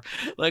for.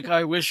 Like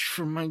I wished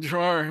for my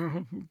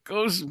drawing.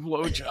 Ghost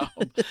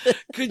blowjob.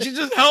 Could you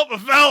just help a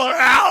fella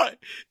out?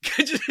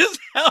 Could you just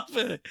help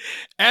it?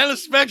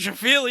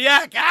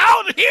 Animaspectrophiliac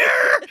out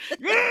here?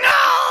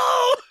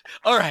 No!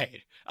 All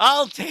right.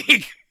 I'll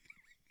take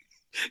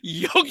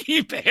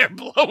Yogi Bear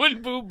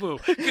blowing boo-boo.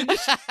 I'll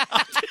just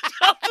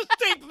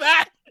take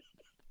that.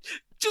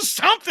 Just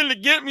something to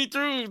get me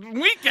through the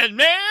weekend,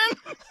 man.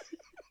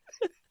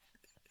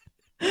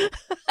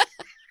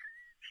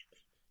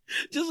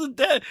 Just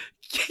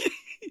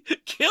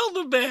kill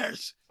the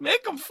bears.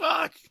 Make them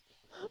fuck.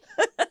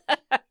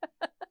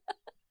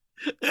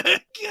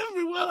 Give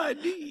me what I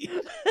need.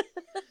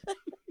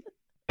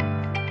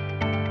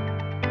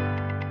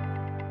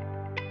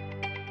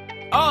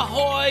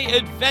 Ahoy,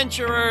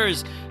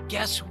 adventurers!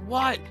 Guess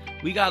what?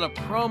 We got a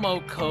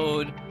promo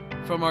code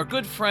from our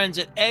good friends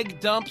at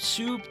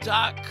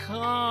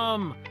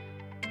eggdumpsoup.com.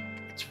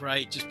 That's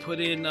right. Just put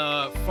in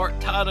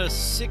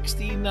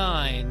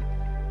Fartada69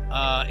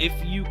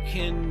 if you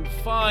can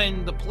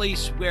find the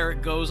place where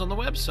it goes on the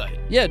website.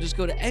 Yeah, just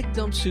go to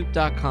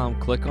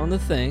eggdumpsoup.com, click on the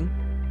thing.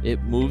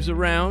 It moves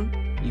around.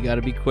 You got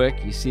to be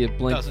quick. You see it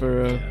blink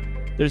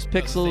there's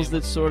pixels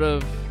that sort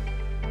of,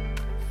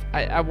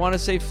 I want to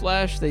say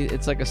flash.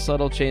 It's like a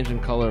subtle change in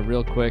color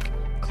real quick.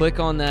 Click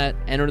on that,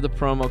 enter the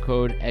promo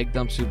code,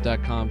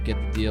 eggdumpsoup.com, get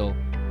the deal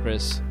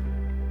Chris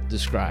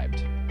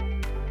described.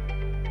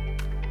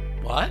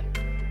 What?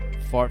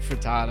 Fart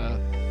frittata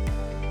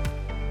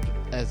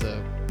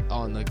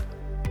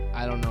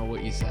I don't know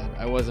what you said.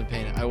 I wasn't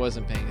paying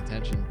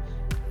attention.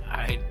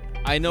 I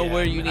know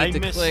where you need to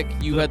click.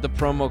 You had the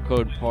promo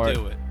code part.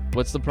 Do it.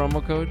 What's the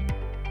promo code?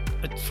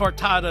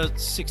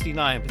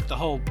 Fartada69, but the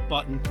whole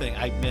button thing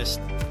I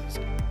missed.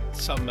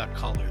 Something about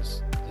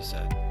colors. You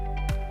said.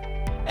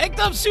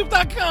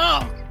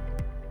 eggdumpsoup.com.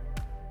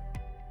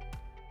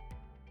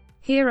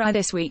 Here are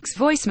this week's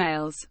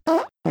voicemails.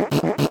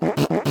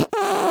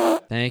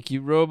 Thank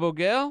you,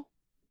 RoboGale.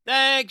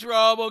 Thanks,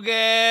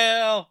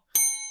 RoboGale.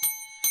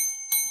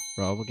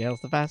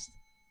 RoboGale's the best.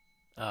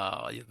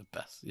 Oh, you're the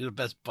best. You're the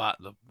best bot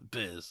in the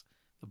biz.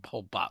 The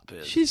whole bot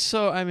biz. She's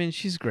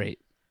great.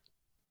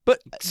 But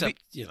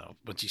except,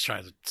 when she's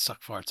trying to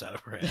suck farts out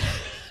of her head.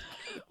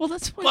 Well,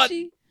 that's what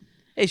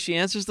she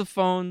answers the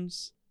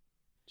phones.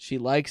 She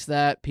likes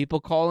that.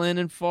 People call in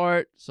and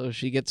fart, so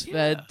she gets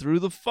fed through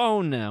the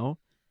phone now.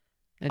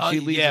 and she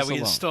leaves us we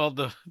alone. installed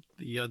the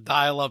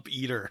dial-up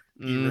eater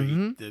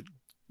Mhm. the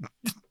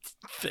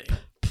thing.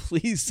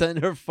 Please send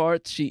her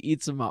farts. She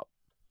eats them up.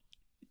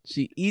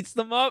 She eats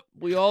them up.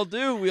 We all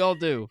do. We all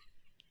do.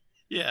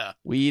 Yeah.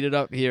 We eat it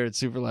up here at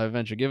Super Live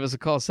Adventure. Give us a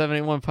call,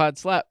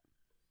 781-POD-SLAP.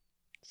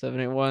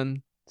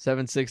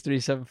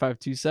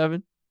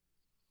 781-763-7527.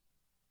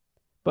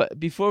 But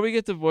before we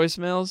get to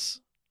voicemails,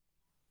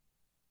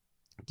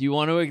 do you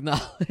want to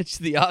acknowledge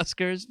the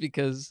Oscars?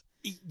 Because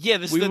Yeah,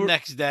 this is the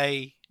next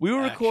day. we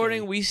were recording.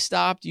 actually. We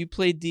stopped. You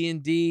played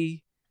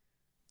D&D.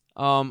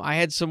 I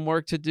had some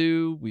work to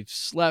do. We've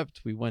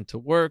slept. We went to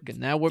work, and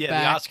now we're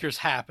back. The Oscars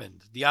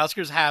happened. The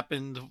Oscars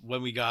happened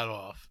when we got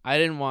off. I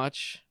didn't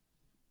watch.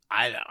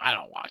 I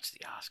don't watch the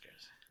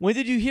Oscars. When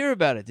did you hear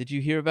about it? Did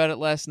you hear about it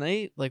last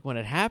night? Like when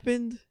it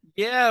happened?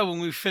 Yeah, when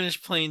we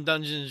finished playing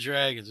Dungeons and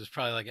Dragons, it was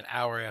probably like an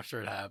hour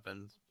after it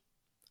happened.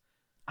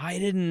 I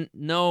didn't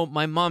know.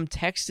 My mom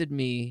texted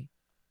me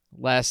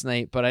last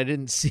night, but I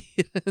didn't see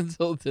it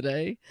until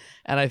today,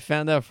 and I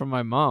found out from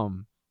my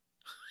mom.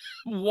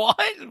 What?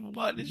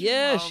 What? Is your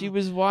Yeah, mom she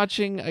was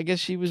watching. I guess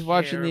she was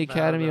watching care the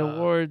Academy about,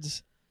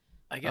 Awards.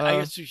 I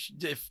guess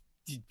if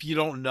you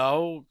don't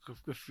know,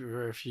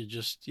 if you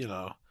just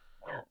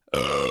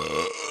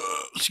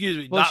excuse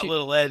me, Well, not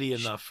little Eddie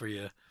enough for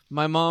you.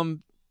 My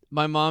mom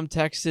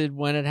texted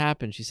when it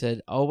happened. She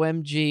said,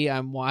 "OMG,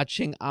 I'm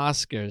watching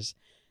Oscars."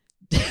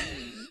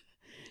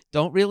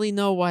 Don't really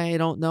know why I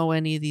don't know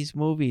any of these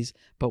movies,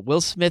 but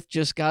Will Smith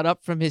just got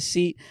up from his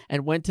seat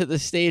and went to the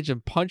stage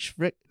and punched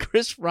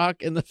Chris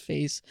Rock in the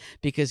face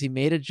because he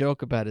made a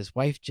joke about his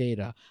wife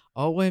Jada.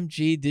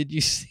 OMG, did you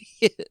see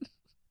it?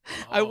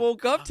 I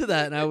woke up to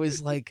that and I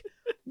was like,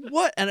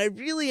 what? And I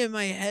really in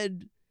my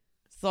head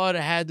thought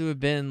it had to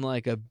have been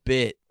like a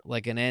bit,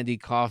 like an Andy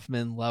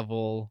Kaufman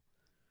level.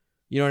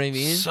 You know what I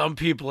mean? Some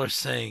people are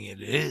saying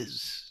it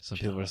is. Some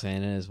people are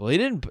saying it is. Well, he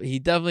didn't. He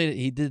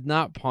did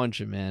not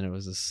punch him, man. It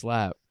was a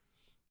slap.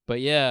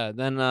 But yeah,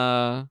 then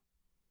I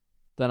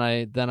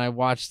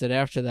watched it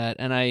after that,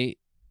 and I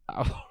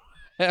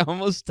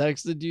almost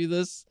texted you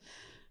this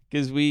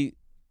because we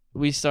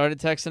started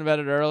texting about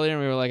it earlier,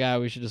 and we were like,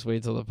 we should just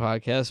wait till the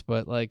podcast.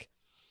 But like,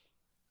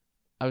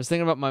 I was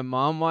thinking about my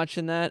mom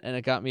watching that, and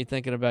it got me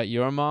thinking about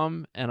your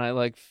mom, and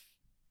I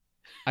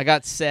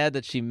got sad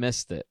that she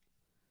missed it.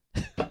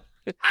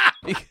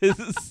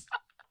 Because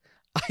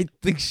I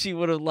think she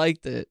would have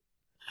liked it.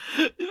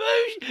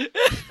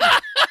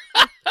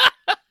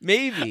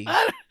 Maybe.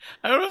 I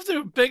don't know if they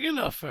were big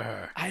enough for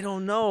her. I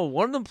don't know.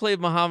 One of them played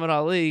Muhammad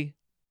Ali.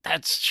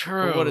 That's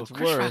true. For what it's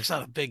Chris worth. Rock's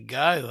not a big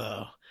guy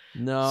though.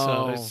 No.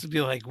 So it's to be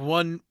like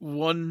one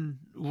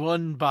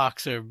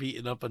boxer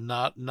beating up a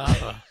not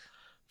a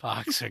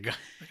boxer guy,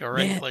 like a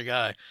regular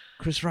guy.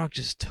 Chris Rock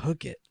just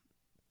took it.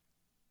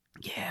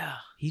 Yeah.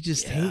 He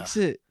just takes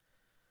it.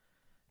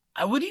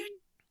 What do you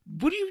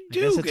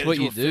do? guess that's Get what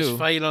into you a fist do.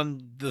 Fight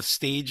on the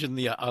stage of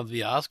the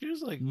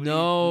Oscars? Like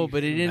No,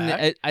 but he feel didn't.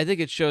 back? I think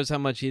it shows how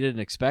much he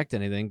didn't expect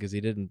anything because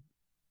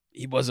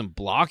he wasn't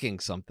blocking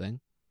something.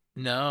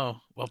 No.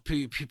 Well,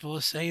 people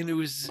are saying it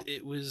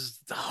was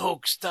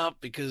hoaxed up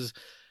because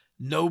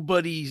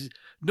nobody's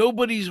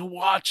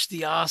watched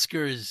the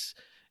Oscars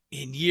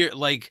in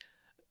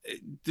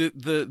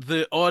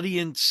the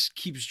audience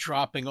keeps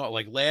dropping off.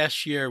 Like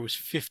last year was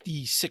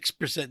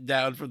 56%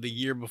 down from the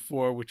year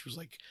before, which was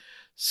like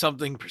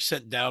something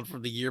percent down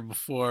from the year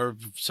before,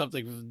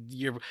 something from the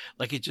year,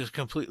 like it just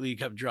completely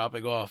kept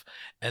dropping off.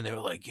 And they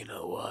were like, you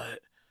know what?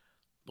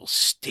 We'll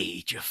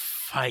stage a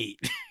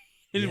fight.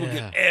 And we'll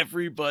get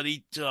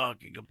everybody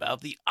talking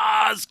about the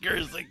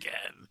Oscars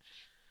again.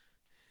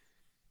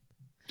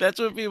 That's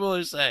what people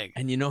are saying.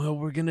 And you know how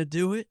we're gonna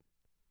do it?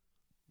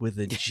 With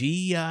a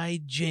G.I.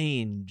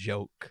 Jane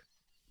joke.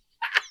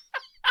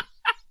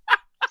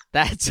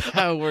 That's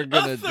how we're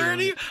gonna do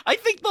it. I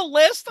think the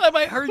last time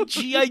I heard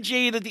G.I.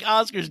 Jane at the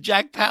Oscars,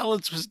 Jack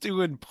Palance was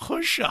doing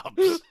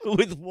push-ups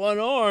With one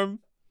arm.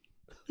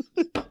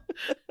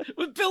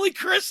 with Billy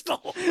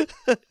Crystal.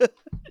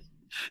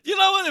 You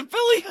know what?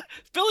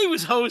 If Billy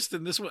was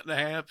hosting, this wouldn't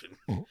have happened.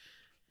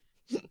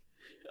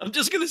 I'm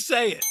just gonna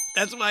say it.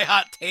 That's my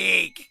hot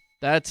take.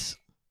 That's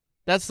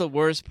the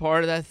worst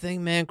part of that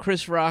thing, man.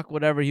 Chris Rock,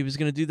 whatever, he was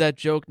going to do that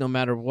joke no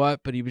matter what,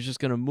 but he was just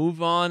going to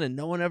move on, and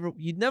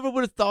you never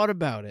would have thought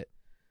about it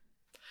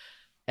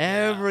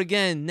ever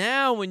again.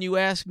 Now, when you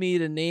ask me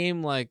to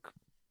name hey,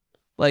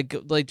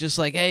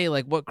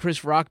 like what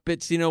Chris Rock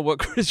bits, what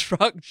Chris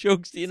Rock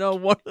jokes,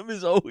 one of them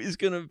is always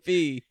going to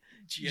be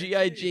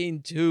G.I.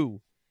 Jane 2.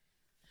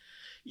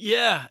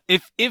 Yeah,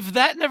 if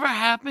that never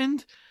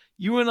happened,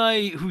 you and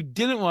I, who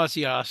didn't watch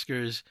the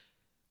Oscars,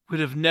 would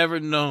have never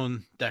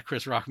known that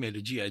Chris Rock made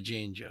a G.I.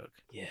 Jane joke.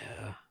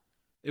 Yeah.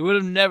 You would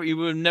have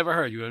never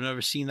heard. You would have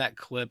never seen that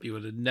clip.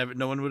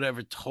 No one would have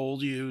ever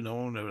told you. No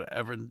one would have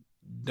ever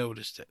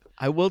noticed it.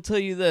 I will tell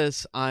you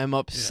this. I'm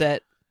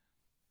upset.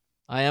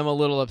 Yeah. I am a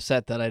little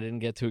upset that I didn't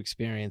get to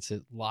experience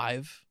it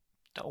live.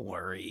 Don't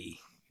worry.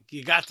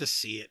 You got to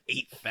see it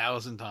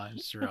 8,000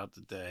 times throughout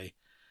the day.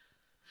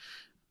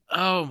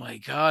 Oh my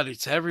God,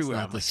 it's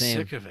everywhere. It's not I'm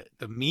sick of it.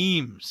 The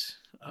memes.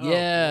 Oh,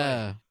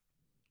 yeah. boy.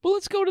 Well,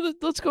 let's go to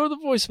the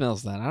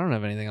voicemails then. I don't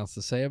have anything else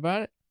to say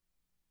about it.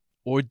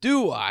 Or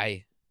do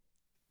I?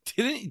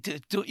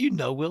 Don't you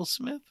know Will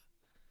Smith?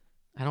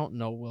 I don't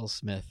know Will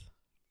Smith.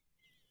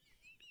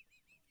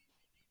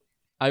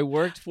 I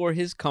worked for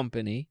his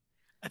company.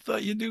 I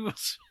thought you knew Will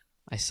Smith.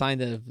 I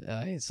signed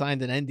an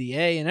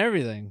NDA and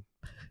everything.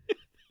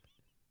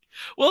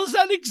 Well, does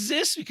that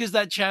exist because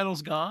that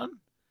channel's gone?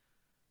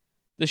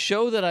 The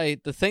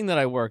thing that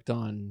I worked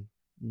on,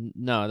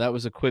 no, that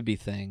was a Quibi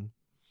thing.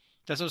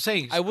 That's what I'm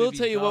saying. I will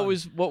tell you gone.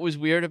 what was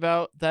weird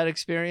about that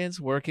experience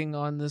working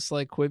on this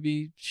like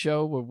Quibi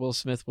show where Will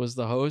Smith was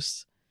the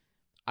host.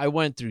 I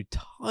went through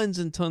tons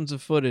and tons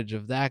of footage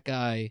of that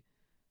guy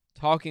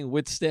talking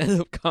with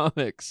stand-up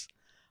comics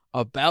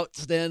about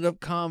stand-up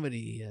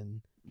comedy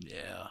and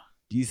yeah.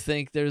 Do you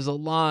think there's a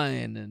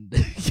line and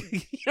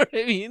you know what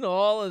I mean?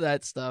 All of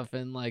that stuff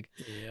and like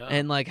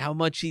how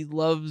much he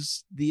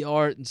loves the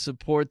art and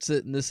supports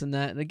it and this and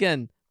that. And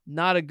again,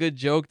 not a good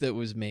joke that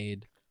was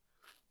made,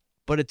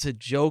 but it's a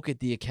joke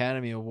at the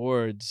Academy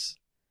Awards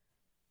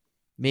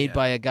made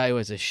by a guy who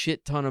has a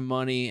shit ton of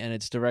money and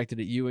it's directed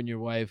at you and your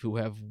wife who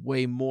have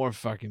way more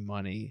fucking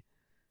money.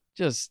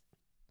 Just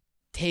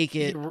take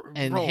it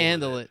and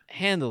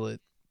handle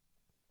it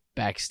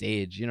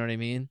backstage. You know what I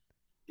mean?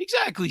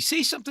 Exactly.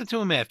 Say something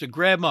to him after.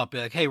 Grab him up. Be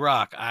like, hey,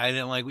 Rock, I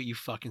didn't like what you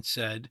fucking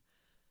said.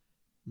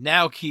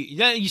 Now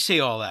you say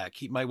all that.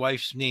 Keep my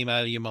wife's name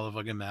out of your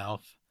motherfucking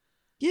mouth.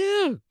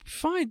 Yeah,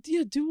 fine.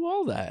 Yeah, do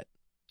all that.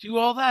 Do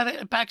all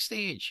that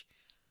backstage.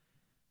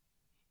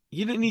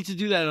 You didn't need to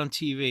do that on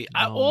TV.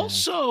 No,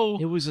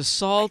 it was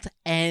assault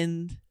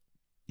and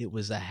it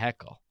was a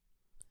heckle.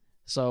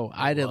 So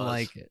I didn't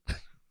like it.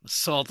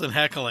 Assault and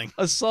heckling.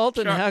 Assault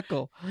and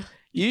heckle.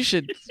 You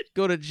should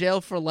go to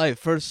jail for life.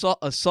 For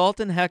assault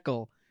and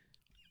heckle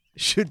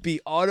should be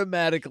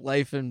automatic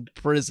life in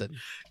prison.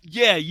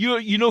 Yeah,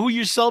 you know who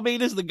your cellmate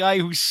is? The guy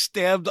who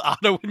stabbed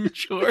Otto and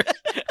George.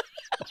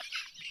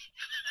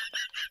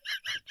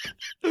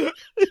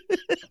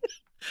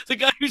 The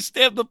guy who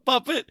stabbed the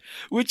puppet,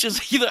 which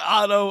is either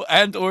Otto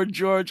and or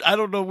George. I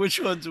don't know which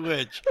one's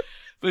which.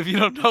 But if you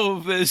don't know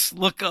this,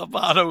 look up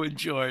Otto and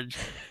George.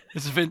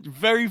 It's a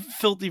very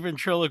filthy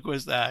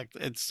ventriloquist act,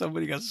 and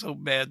somebody got so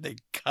mad they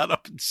got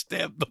up and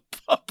stabbed the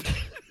puppet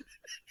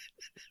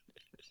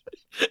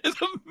in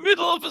the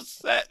middle of a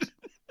set.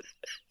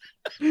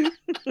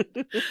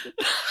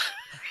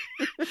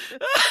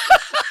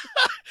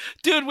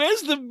 Dude,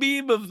 where's the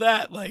meme of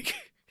that? Like,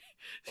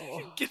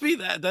 give me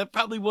that. That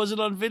probably wasn't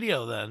on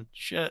video then.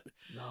 Shit.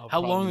 No, how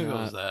long ago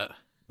was that?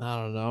 I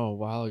don't know. A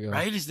while ago.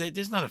 Right?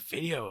 There's not a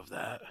video of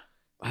that.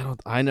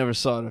 I never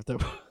saw it.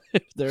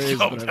 If there is,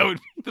 that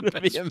would be the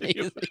best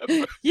amazing.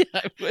 Ever. Yeah,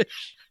 I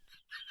wish.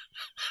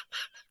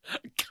 A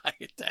guy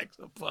attacks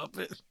a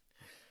puppet.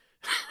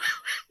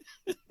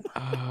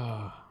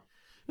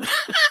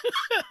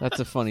 That's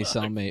a funny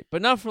cellmate,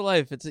 but not for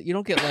life. You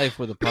don't get life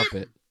with a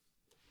puppet.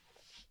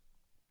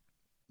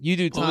 You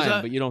do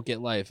time, but you don't get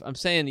life. I'm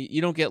saying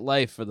you don't get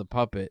life for the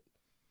puppet.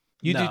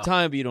 You do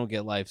time, but you don't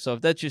get life. So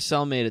if that's your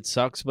cellmate, it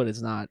sucks, but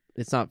it's not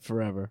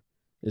forever,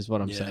 is what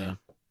I'm saying.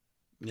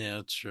 Yeah,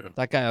 that's true.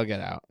 That guy will get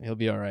out. He'll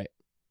be all right.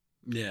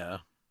 Yeah.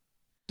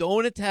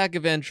 Don't attack a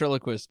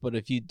ventriloquist, but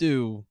if you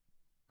do,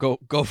 go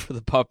for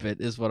the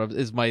puppet is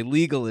my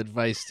legal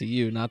advice to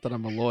you. Not that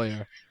I'm a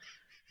lawyer,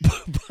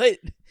 but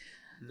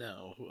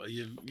no,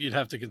 you'd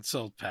have to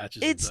consult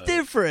Patches. It's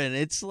different.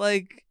 It's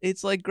like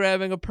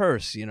grabbing a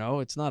purse. You know,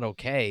 it's not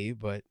okay,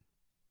 but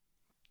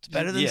it's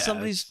better than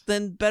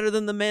better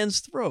than the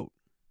man's throat.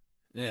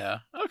 Yeah.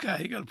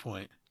 Okay, you got a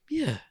point.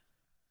 Yeah.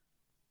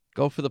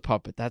 Go for the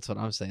puppet. That's what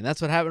I'm saying.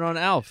 That's what happened on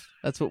Alf.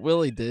 That's what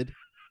Willie did.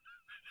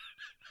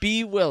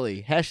 Be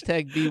Willie. #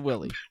 Be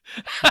Willie.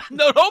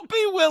 No, don't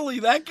be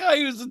Willie. That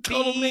guy was a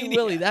total maniac.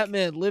 Willie. That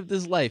man lived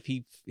his life.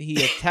 He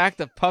attacked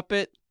a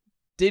puppet,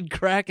 did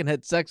crack, and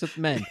had sex with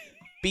men.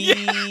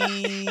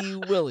 Be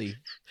Willie.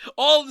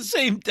 All the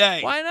same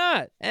day. Why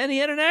not? And he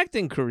had an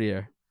acting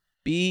career.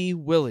 Be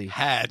Willie.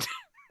 Had.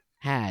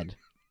 Oh,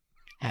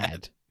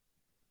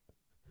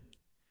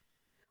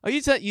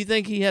 you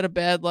think he had a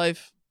bad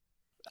life?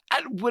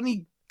 I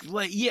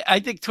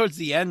think towards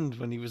the end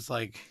when he was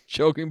like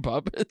choking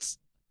puppets.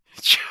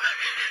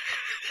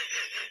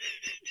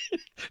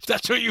 If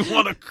that's what you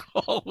want to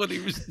call what he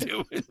was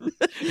doing,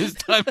 his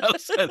time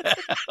outside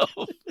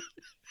hell.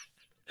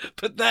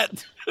 But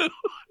that,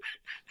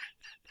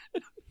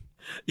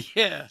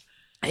 yeah.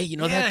 Hey, you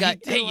know that guy?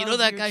 Hey, you know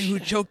that guy who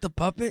choked the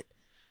puppet?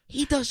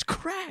 He does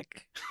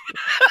crack.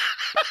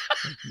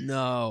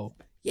 No.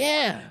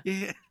 Yeah.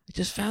 I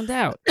just found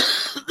out.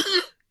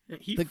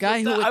 The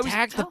guy who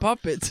attacked the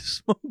puppet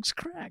smokes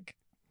crack.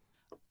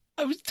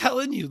 I was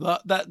telling you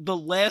that the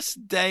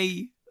last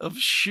day of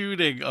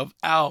shooting of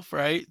Alf,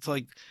 right? It's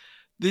like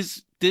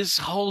this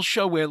whole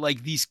show where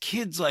like these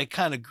kids like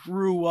kind of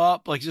grew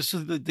up, like just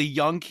the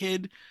young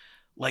kid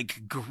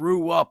like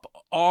grew up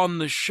on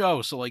the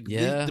show. So like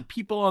the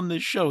people on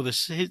this show,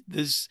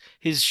 his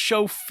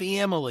show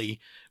family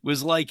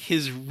was like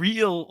his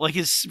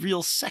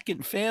real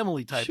second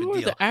family type of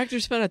deal. The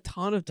actor spent a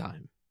ton of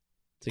time.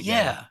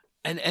 together.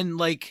 Yeah, and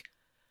like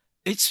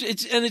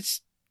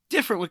it's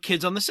different with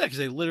kids on the set because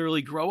they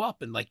literally grow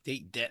up and like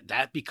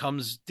that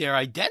becomes their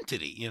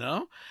identity, you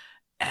know.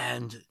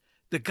 And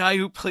the guy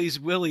who plays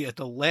Willie at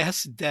the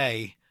last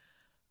day,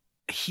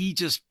 he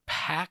just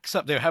packs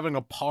up. They're having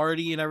a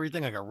party and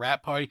everything, like a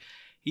rap party.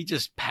 He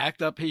just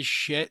packed up his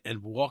shit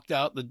and walked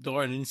out the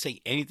door and didn't say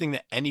anything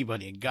to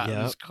anybody and got in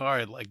his car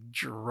and like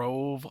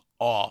drove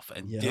off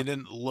and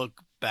didn't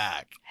look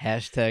back.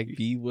 Hashtag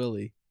be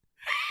Willie.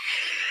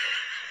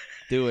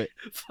 Do it.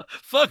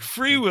 Fuck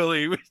Free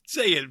Willy. We're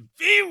saying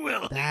be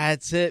Willie.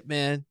 That's it,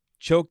 man.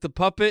 Choke the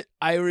puppet.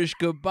 Irish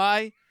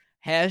goodbye.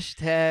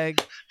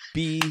 Hashtag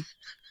be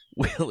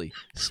Willie.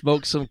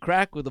 Smoke some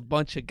crack with a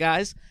bunch of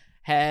guys.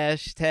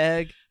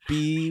 Hashtag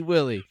be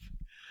Willie.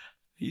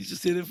 He's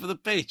just in it for the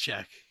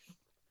paycheck.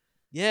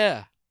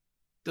 Yeah.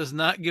 Does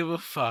not give a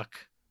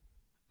fuck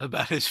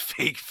about his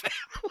fake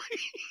family.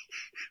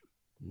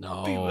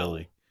 No. Be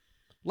Willie.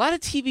 A lot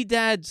of TV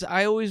dads.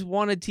 I always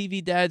wanted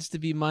TV dads to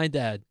be my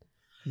dad.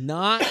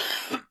 Not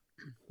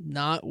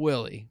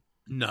Willie.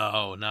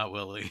 No, not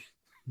Willie.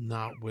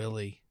 Not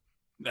Willie.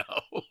 No.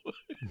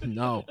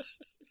 No.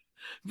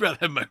 I'd rather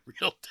have my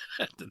real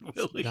dad than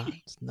Willie.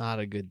 It's not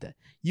a good dad.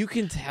 You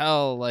can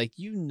tell, like,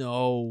 you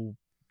know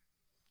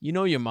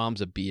your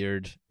mom's a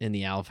beard in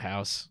the Alf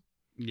house.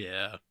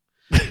 Yeah.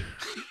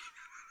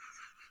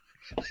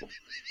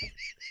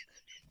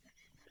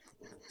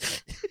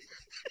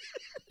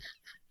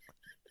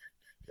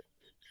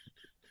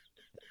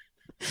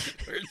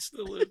 Hurts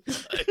to live by.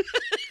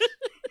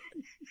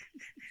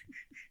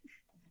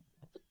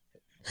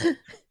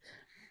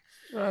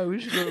 All right, we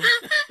should go.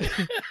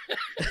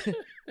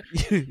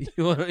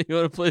 You want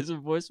to play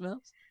some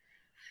voicemails?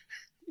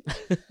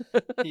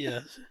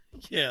 Yes.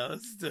 Yeah,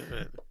 let's do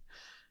it.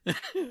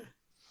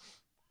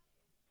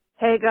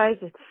 Hey guys,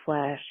 it's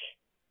Flash.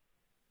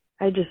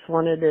 I just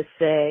wanted to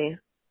say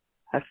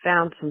I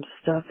found some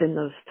stuff in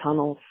those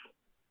tunnels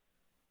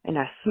and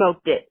I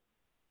smoked it.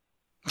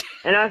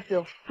 And I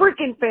feel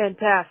freaking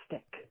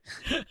fantastic.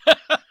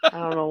 I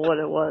don't know what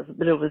it was,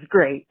 but it was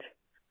great.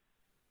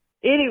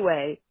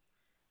 Anyway,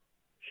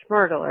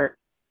 Schmurgler,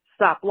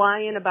 stop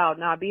lying about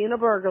not being a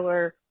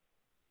burglar,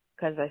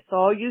 because I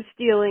saw you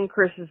stealing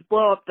Chris's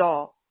blow-up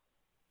doll.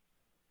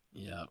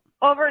 Yeah.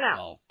 Over and out.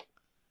 Well,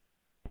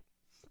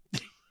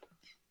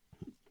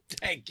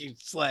 thank you,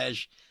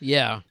 Slash.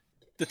 Yeah.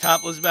 The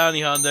topless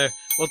bounty hunter.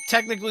 Well,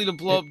 technically, the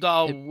blow-up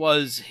doll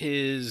was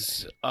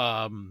his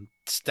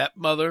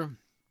stepmother.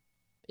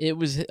 It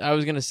was. I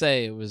was gonna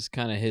say it was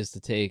kind of his to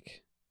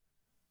take.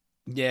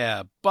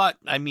 Yeah, but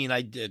I mean,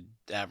 I did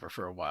have her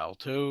for a while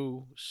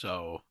too,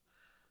 so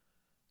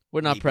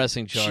we're not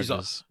pressing she's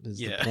charges. Is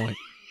the point?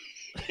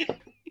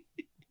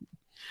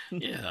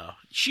 Yeah,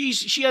 she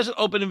has an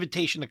open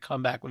invitation to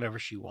come back whenever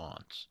she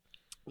wants.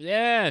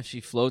 Yeah, if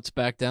she floats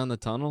back down the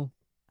tunnel.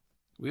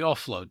 We all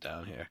float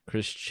down here.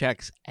 Chris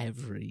checks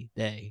every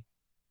day.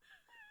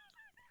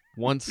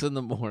 Once in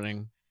the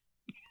morning,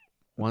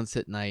 once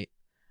at night,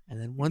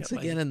 and then once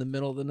again in the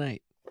middle of the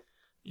night.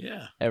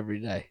 Yeah. Every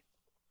day.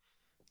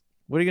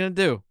 What are you going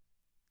to do?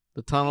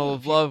 The tunnel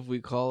of love, we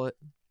call it.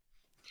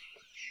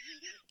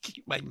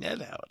 Keep my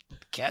net out.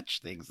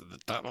 Catch things in the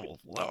tunnel of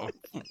love.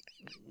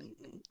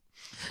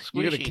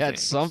 You're going to catch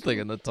something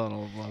in the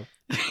tunnel of love.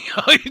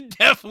 Oh, you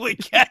definitely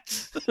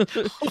catch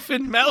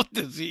open mouth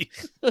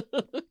disease.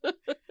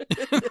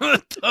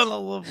 The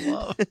tunnel of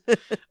love.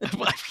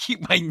 I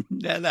keep my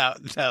net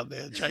out down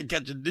there and try and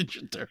catch a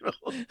Ninja Turtle.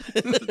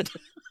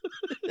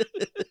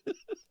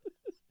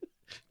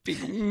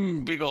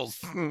 Big old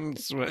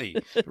sweaty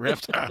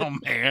reptile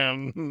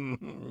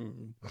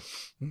man.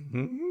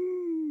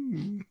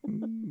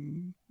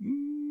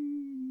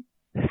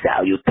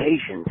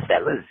 Salutations,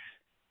 fellas.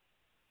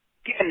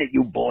 Given that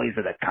you boys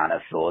are the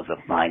connoisseurs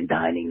of fine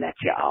dining that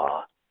you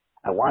are,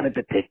 I wanted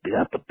to take the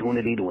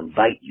opportunity to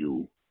invite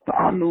you to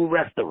our new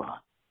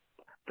restaurant,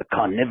 the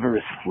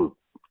Carnivorous Fruit.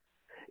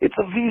 It's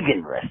a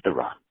vegan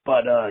restaurant,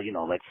 but,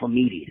 like for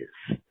meat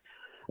eaters.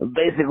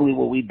 Basically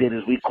what we did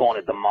is we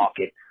cornered the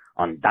market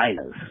on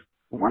diners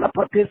who want to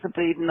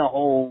participate in the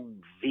whole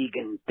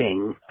vegan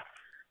thing,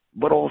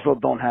 but also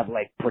don't have,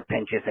 like,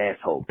 pretentious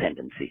asshole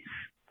tendencies.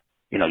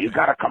 You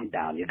gotta come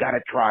down. You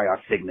gotta try our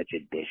signature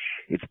dish.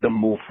 It's the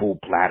Mufu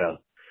platter.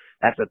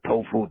 That's a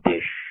tofu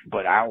dish,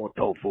 but our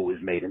tofu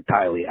is made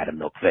entirely out of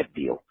milk-fed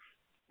veal.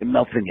 It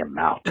melts in your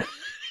mouth.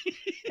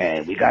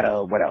 And we got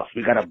what else?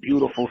 We got a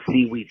beautiful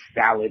seaweed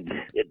salad.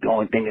 The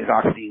only thing is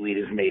our seaweed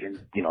is made in,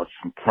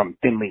 from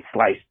thinly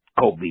sliced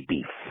Kobe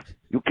beef.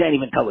 You can't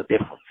even tell the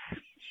difference.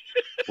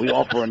 We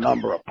offer a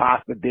number of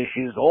pasta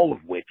dishes, all of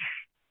which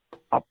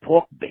are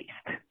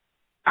pork-based.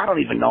 I don't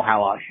even know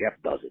how our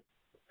chef does it.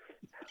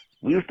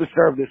 We used to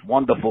serve this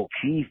wonderful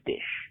cheese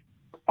dish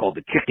called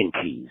the chicken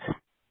cheese,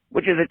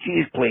 which is a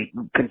cheese plate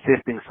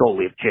consisting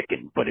solely of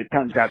chicken, but it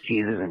turns out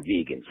cheese isn't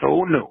vegan, so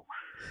who knew?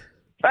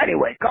 But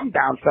anyway, come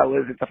down,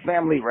 fellas. It's a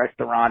family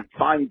restaurant,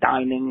 fine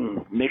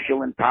dining,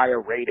 Michelin tire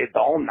rated,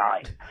 the whole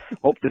nine.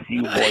 Hope to see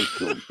you boys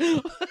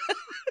soon.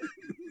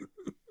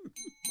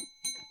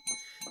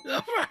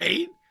 All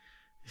right.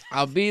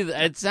 I'll be.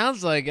 It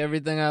sounds like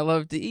everything I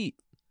love to eat.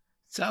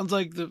 Sounds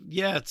like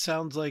it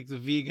sounds like the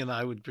vegan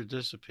I would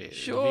participate in.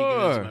 Sure. The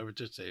veganism I would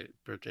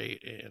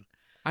participate in.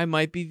 I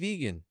might be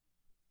vegan.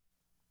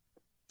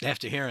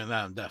 After hearing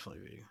that, I'm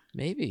definitely vegan.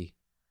 Maybe.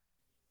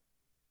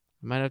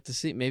 I might have to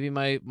see. Maybe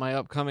my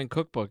upcoming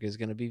cookbook is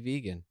going to be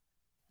vegan.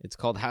 It's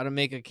called How to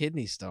Make a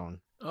Kidney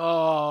Stone.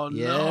 Oh,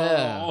 Yeah.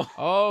 no.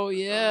 Oh,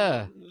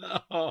 yeah.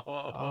 No.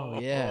 Oh,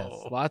 yeah.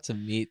 It's lots of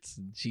meats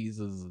and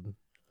cheeses. And...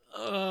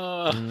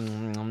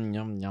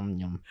 yum, yum,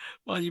 yum.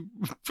 Why you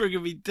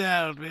bringing me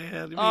down,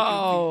 man?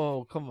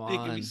 Come on.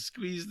 Making me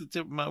squeeze the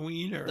tip of my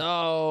wiener.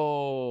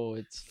 No,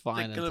 it's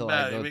fine Thinking until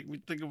about I go. it. Make me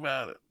think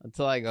about it.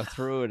 Until I go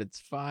through it, it's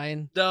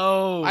fine.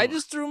 No. I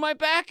just threw my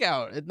back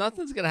out.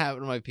 Nothing's gonna happen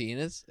to my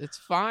penis. It's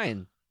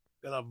fine.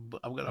 I'm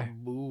gonna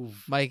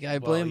move. Mike, I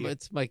blame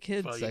it's my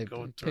kids. I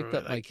picked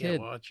up my kid.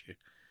 Watch you.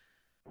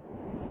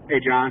 Hey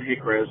John, hey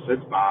Chris,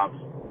 it's Bob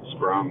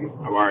Sprung.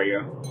 How are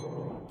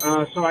you?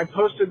 So I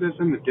posted this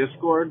in the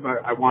Discord,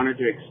 but I wanted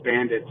to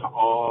expand it to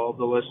all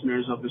the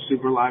listeners of the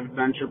Super Live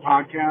Adventure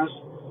podcast.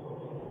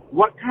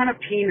 What kind of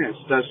penis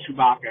does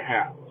Chewbacca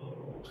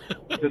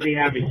have? Does he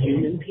have a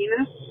human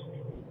penis?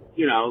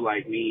 You know,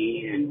 like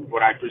me and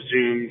what I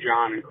presume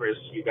John and Chris,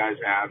 you guys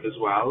have as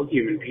well,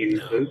 human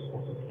penises,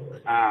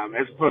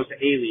 as opposed to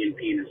alien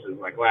penises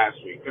like last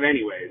week. But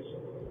anyways,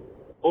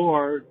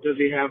 or does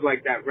he have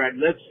like that red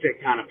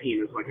lipstick kind of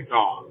penis like a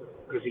dog?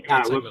 Because he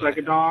kind of looks like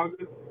a dog.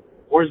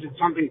 Or is it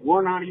something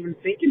we're not even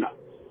thinking of?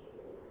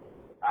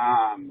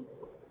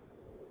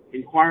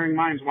 Inquiring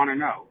minds want to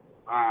know.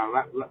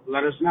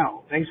 Let us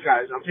know. Thanks,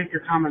 guys. I'll take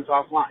your comments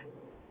offline.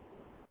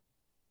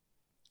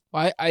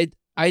 Well,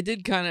 I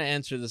did kind of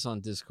answer this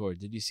on Discord.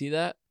 Did you see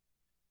that?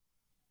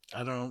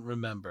 I don't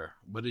remember.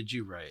 What did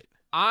you write?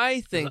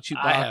 I think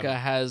Chewbacca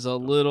has a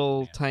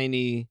little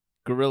tiny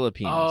gorilla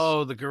penis.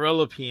 Oh, the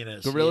gorilla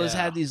penis. Gorillas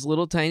have these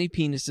little tiny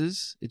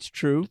penises. It's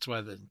true. That's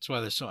why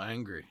they're so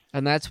angry.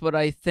 And that's what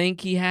I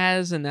think he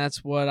has, and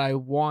that's what I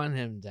want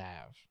him to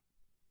have.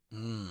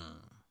 And,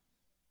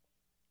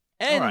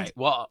 all right.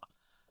 Well,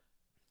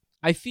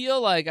 I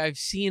feel like I've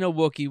seen a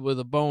Wookiee with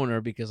a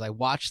boner because I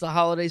watched the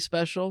holiday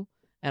special,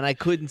 and I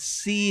couldn't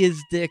see his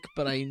dick,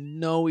 but I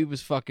know he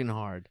was fucking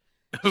hard.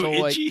 So,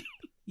 Itchy? Like,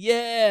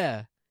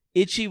 yeah.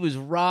 Itchy was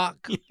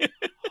rock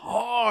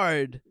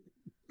hard.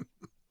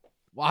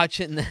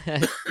 Watching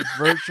that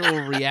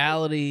virtual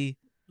reality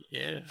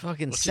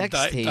fucking sex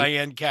tape.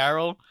 Diane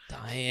Carroll.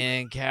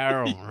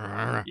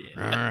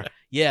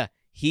 Yeah,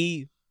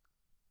 he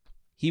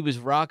was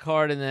rock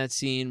hard in that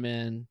scene,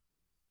 man.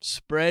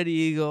 Spread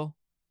eagle,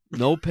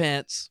 no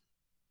pants.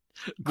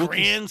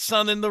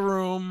 Grandson in the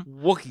room.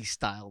 Wookiee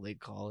style, they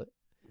call it.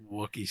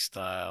 Wookiee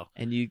style.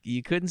 And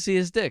you couldn't see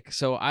his dick.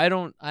 So I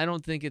don't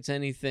think it's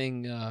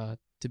anything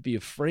to be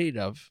afraid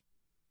of.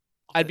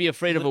 I'd be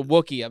afraid of a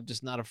Wookiee. I'm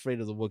just not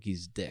afraid of the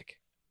Wookiee's dick.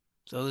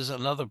 So there's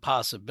another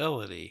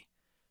possibility,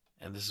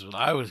 and this is what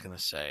I was going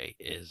to say,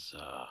 is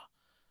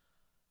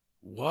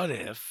what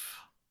if,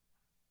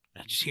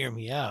 now just hear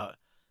me out,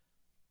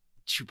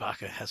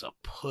 Chewbacca has a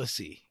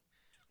pussy.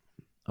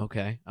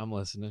 Okay, I'm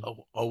listening.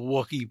 A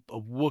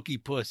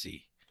Wookiee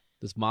pussy.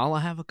 Does Mala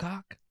have a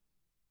cock?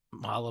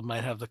 Mala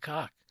might have the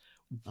cock.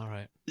 All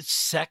right.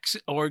 Sex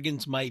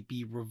organs might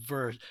be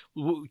reversed.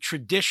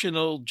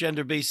 Traditional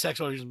gender-based sex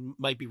organs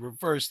might be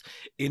reversed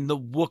in the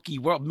Wookiee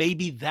world.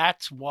 Maybe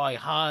that's why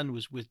Han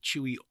was with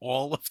Chewie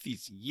all of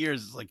these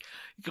years. It's like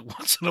he could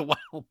once in a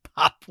while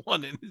pop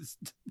one in his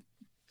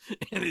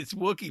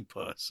Wookiee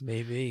puss.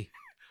 Maybe.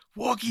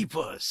 Wookiee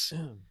puss.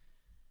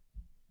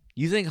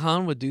 You think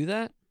Han would do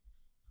that?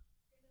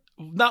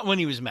 Not when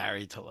he was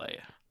married to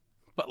Leia.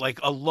 But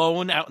like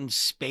alone out in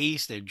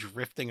space, they're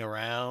drifting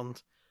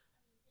around.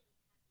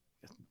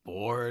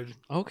 Bored.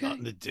 Okay.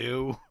 Nothing to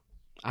do.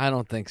 I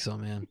don't think so,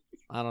 man.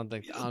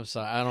 I'm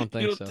sorry. I don't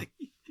think so.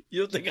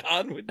 You don't think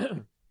Han would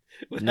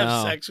No.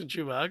 have sex with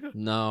Chewbacca?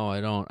 No, I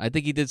don't. I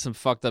think he did some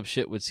fucked up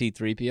shit with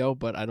C-3PO,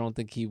 but I don't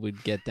think he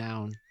would get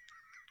down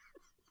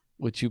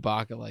with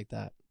Chewbacca like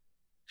that.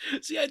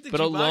 See, I think but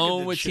Chewbacca alone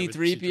did with shit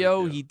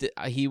C-3PO,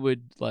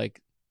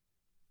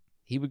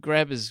 he would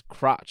grab his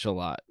crotch a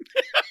lot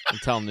and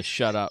tell him to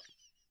shut up.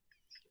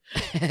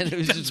 And it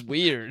was just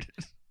weird.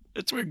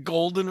 That's where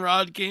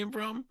Goldenrod came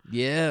from?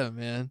 Yeah,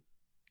 man.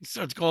 He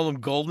starts calling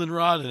him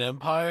Goldenrod in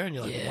Empire, and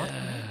you're like, Yeah. what?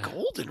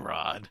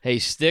 Goldenrod? Hey,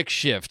 stick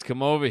shift,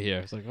 come over here.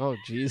 It's like, oh,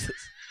 Jesus.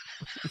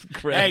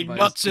 Hey,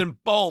 nuts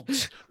and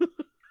bolts.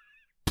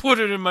 Put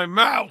it in my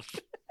mouth.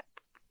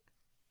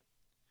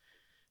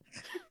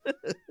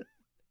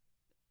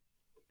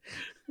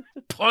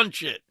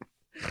 Punch it.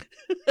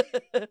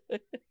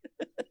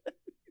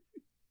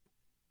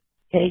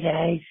 Hey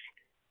guys,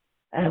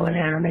 I went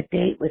out on a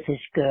date with this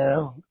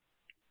girl.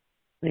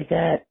 We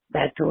got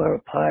back to her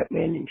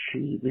apartment and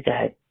we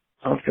got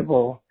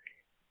comfortable.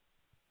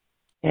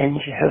 And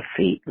her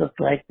feet looked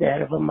like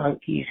that of a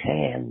monkey's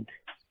hand.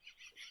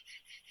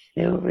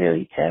 They were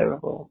really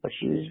terrible, but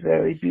she was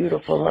very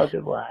beautiful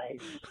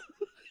otherwise.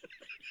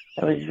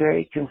 I was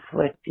very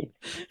conflicted.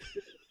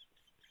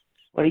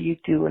 What do you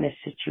do in a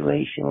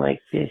situation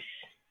like this?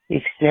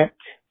 except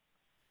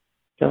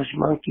those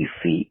monkey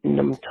feet and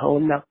them toe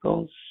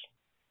knuckles?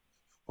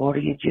 Or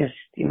do you just,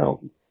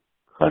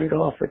 cut it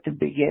off at the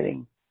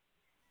beginning?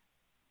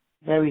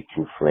 Very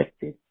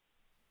conflicted.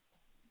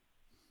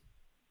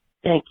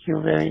 Thank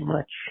you very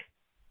much.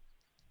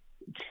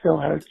 It still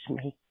hurts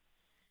me.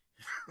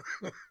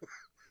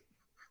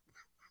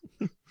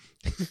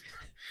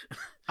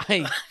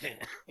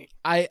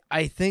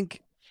 I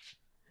think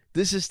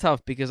this is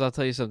tough because I'll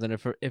tell you something.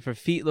 If her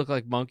feet look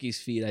like monkey's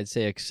feet, I'd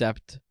say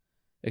accept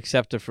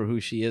her for who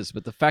she is.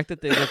 But the fact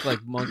that they look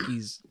like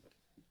monkeys,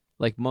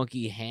 like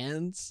monkey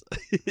hands,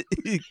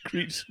 it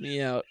creeps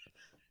me out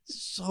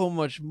so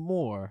much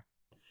more.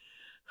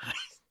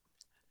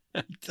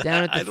 I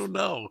don't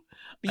know.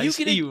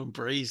 You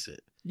embrace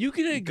it. You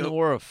can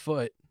ignore a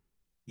foot.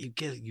 You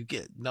get into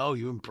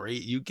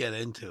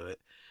it.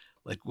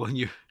 Like when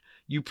you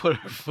put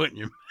her foot in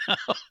your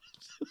mouth.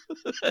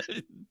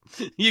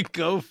 You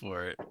go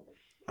for it.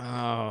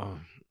 Oh,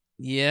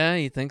 yeah,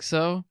 you think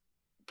so?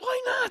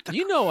 Why not?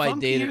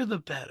 The the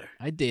better.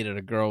 I dated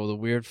a girl with a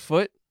weird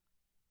foot.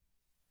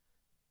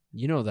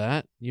 You know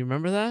that? You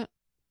remember that?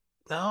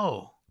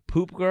 No.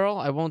 Poop girl?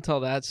 I won't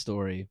tell that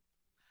story.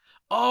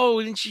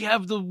 Oh, didn't she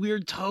have the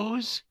weird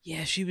toes?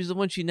 Yeah, she was the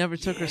one. She never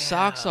took her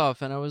socks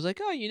off, and I was like,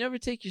 "Oh, you never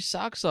take your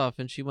socks off?"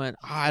 And she went,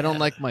 I don't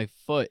like my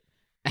foot.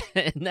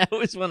 And that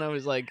was when I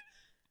was like,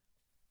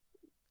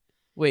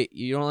 "Wait,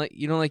 you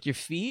don't like your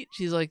feet?"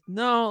 She's like,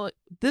 "No,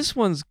 this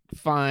one's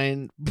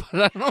fine, but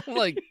I don't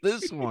like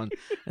this one."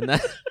 And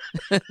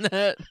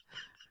that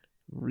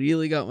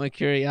really got my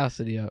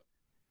curiosity up.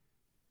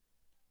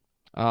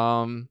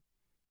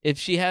 If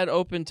she had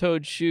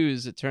open-toed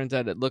shoes, it turns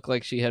out it looked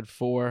like she had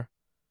 4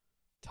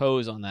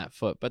 toes on that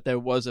foot, but there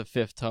was a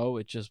 5th toe.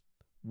 It just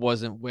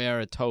wasn't where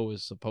a toe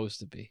was supposed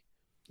to be.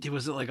 It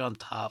wasn't like on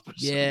top or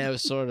something. Yeah, it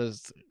was sort of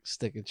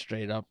sticking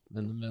straight up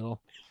in the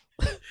middle.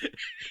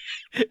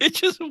 It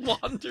just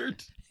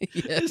wandered.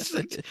 Yeah. It's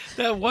like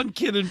that one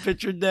kid in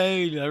picture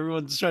day, and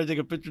everyone's trying to take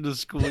a picture of the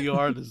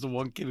schoolyard. There's the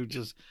one kid who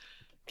just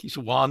keeps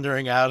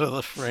wandering out of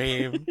the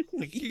frame.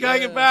 Like, you gotta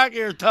get back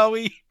here,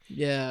 Toey.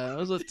 Yeah,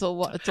 it's a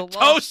lot.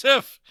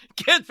 Tosif!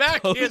 Get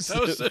back here,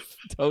 Tosif!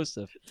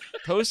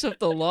 Tosif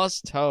the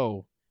Lost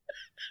Toe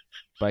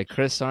by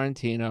Chris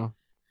Sorrentino.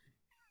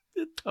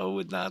 The toe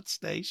would not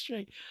stay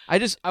straight. I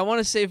want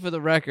to say for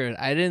the record,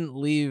 I didn't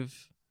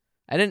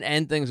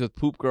end things with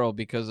Poop Girl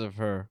because of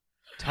her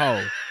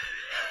toe.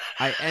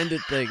 I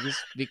ended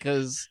things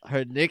because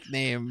her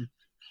nickname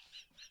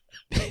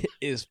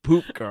is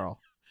Poop Girl.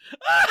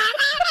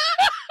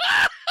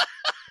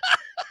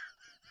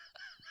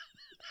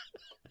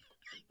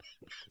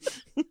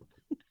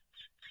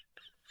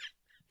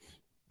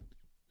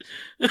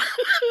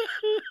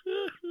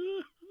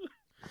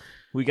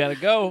 We gotta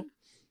go.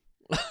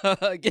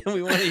 Again,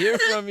 we want to hear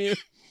from you.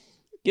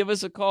 Give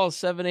us a call,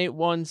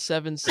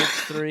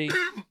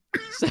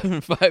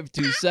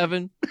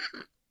 781-763-7527.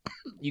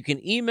 You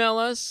can email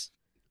us.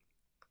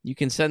 You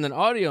can send an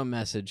audio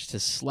message to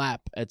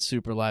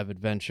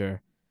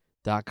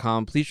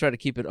slap@superliveadventure.com. Please try to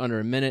keep it under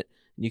a minute.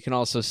 You can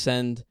also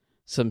send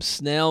some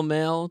snail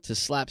mail to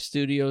Slap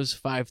Studios,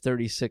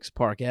 536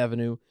 Park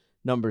Avenue,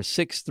 number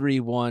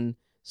 631,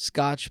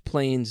 Scotch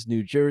Plains,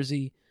 New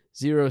Jersey,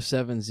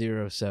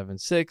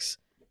 07076.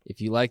 If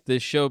you like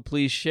this show,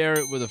 please share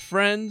it with a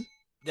friend.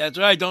 That's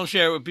right. Don't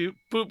share it with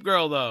Poop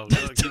Girl, though.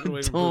 Keep it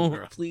away from Poop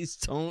Girl. Please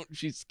don't.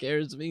 She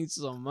scares me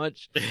so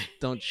much.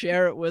 Don't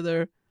share it with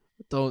her.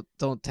 Don't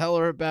tell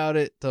her about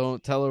it.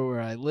 Don't tell her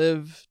where I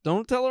live.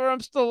 Don't tell her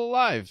I'm still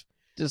alive.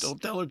 Just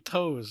don't tell her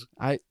toes.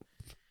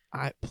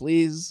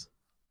 Please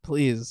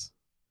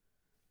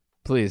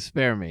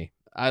spare me.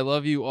 I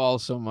love you all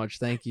so much.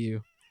 Thank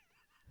you.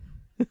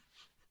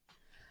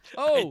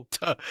 Oh,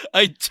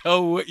 I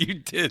toe what you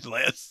did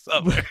last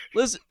summer.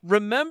 Listen,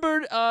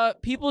 remembered,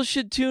 people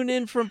should tune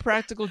in from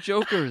Practical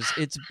Jokers.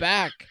 It's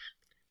back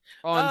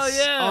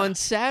on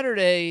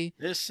Saturday.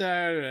 This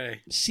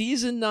Saturday.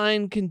 Season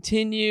 9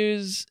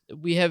 continues.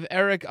 We have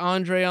Eric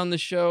Andre on the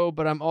show,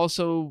 but I'm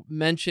also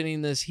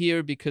mentioning this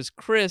here because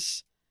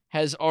Chris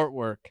has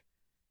artwork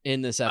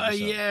in this episode.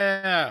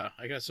 Yeah,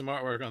 I got some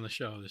artwork on the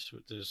show this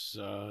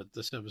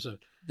episode.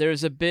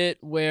 There's a bit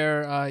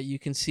where you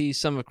can see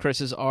some of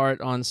Chris's art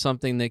on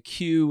something that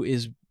Q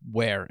is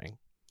wearing.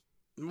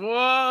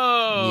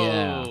 Whoa!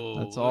 Yeah,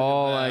 that's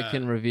all I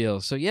can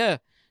reveal. So yeah,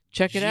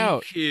 check it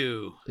out.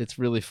 Q. It's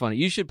really funny.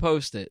 You should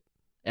post it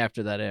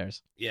after that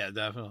airs. Yeah,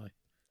 definitely.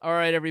 All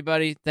right,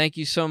 everybody. Thank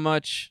you so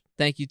much.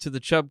 Thank you to the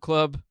Chubb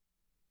Club.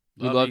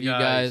 We love you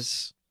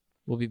guys.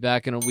 We'll be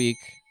back in a week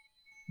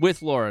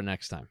with Laura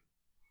next time.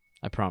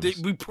 I promise.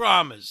 We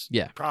promise.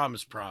 Yeah.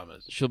 Promise.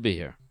 She'll be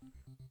here.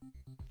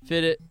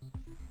 Fit it.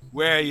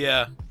 Where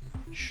ya?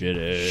 Shit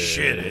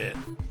it.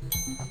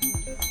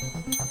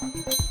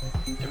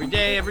 Every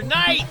day, every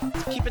night.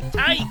 Keep it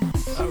tight.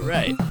 All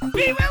right.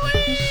 Be willing.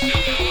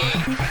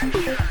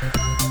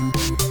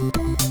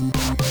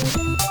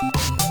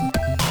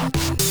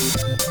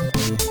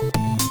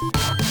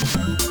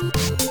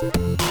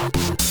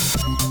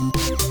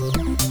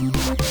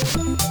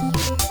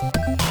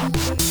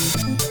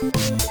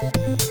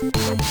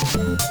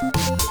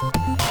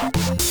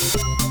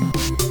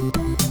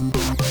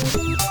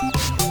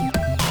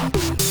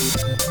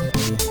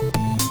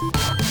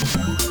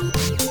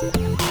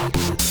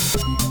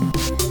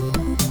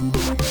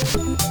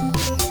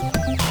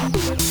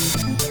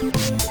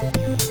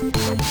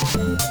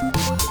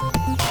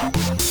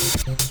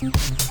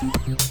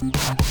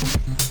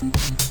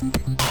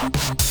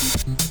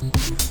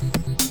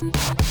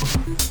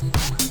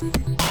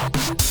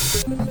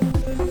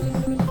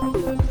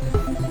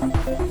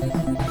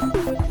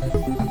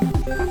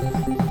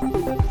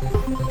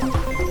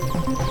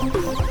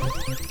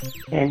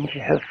 and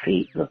her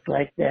feet looked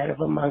like that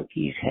of a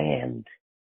monkey's hand.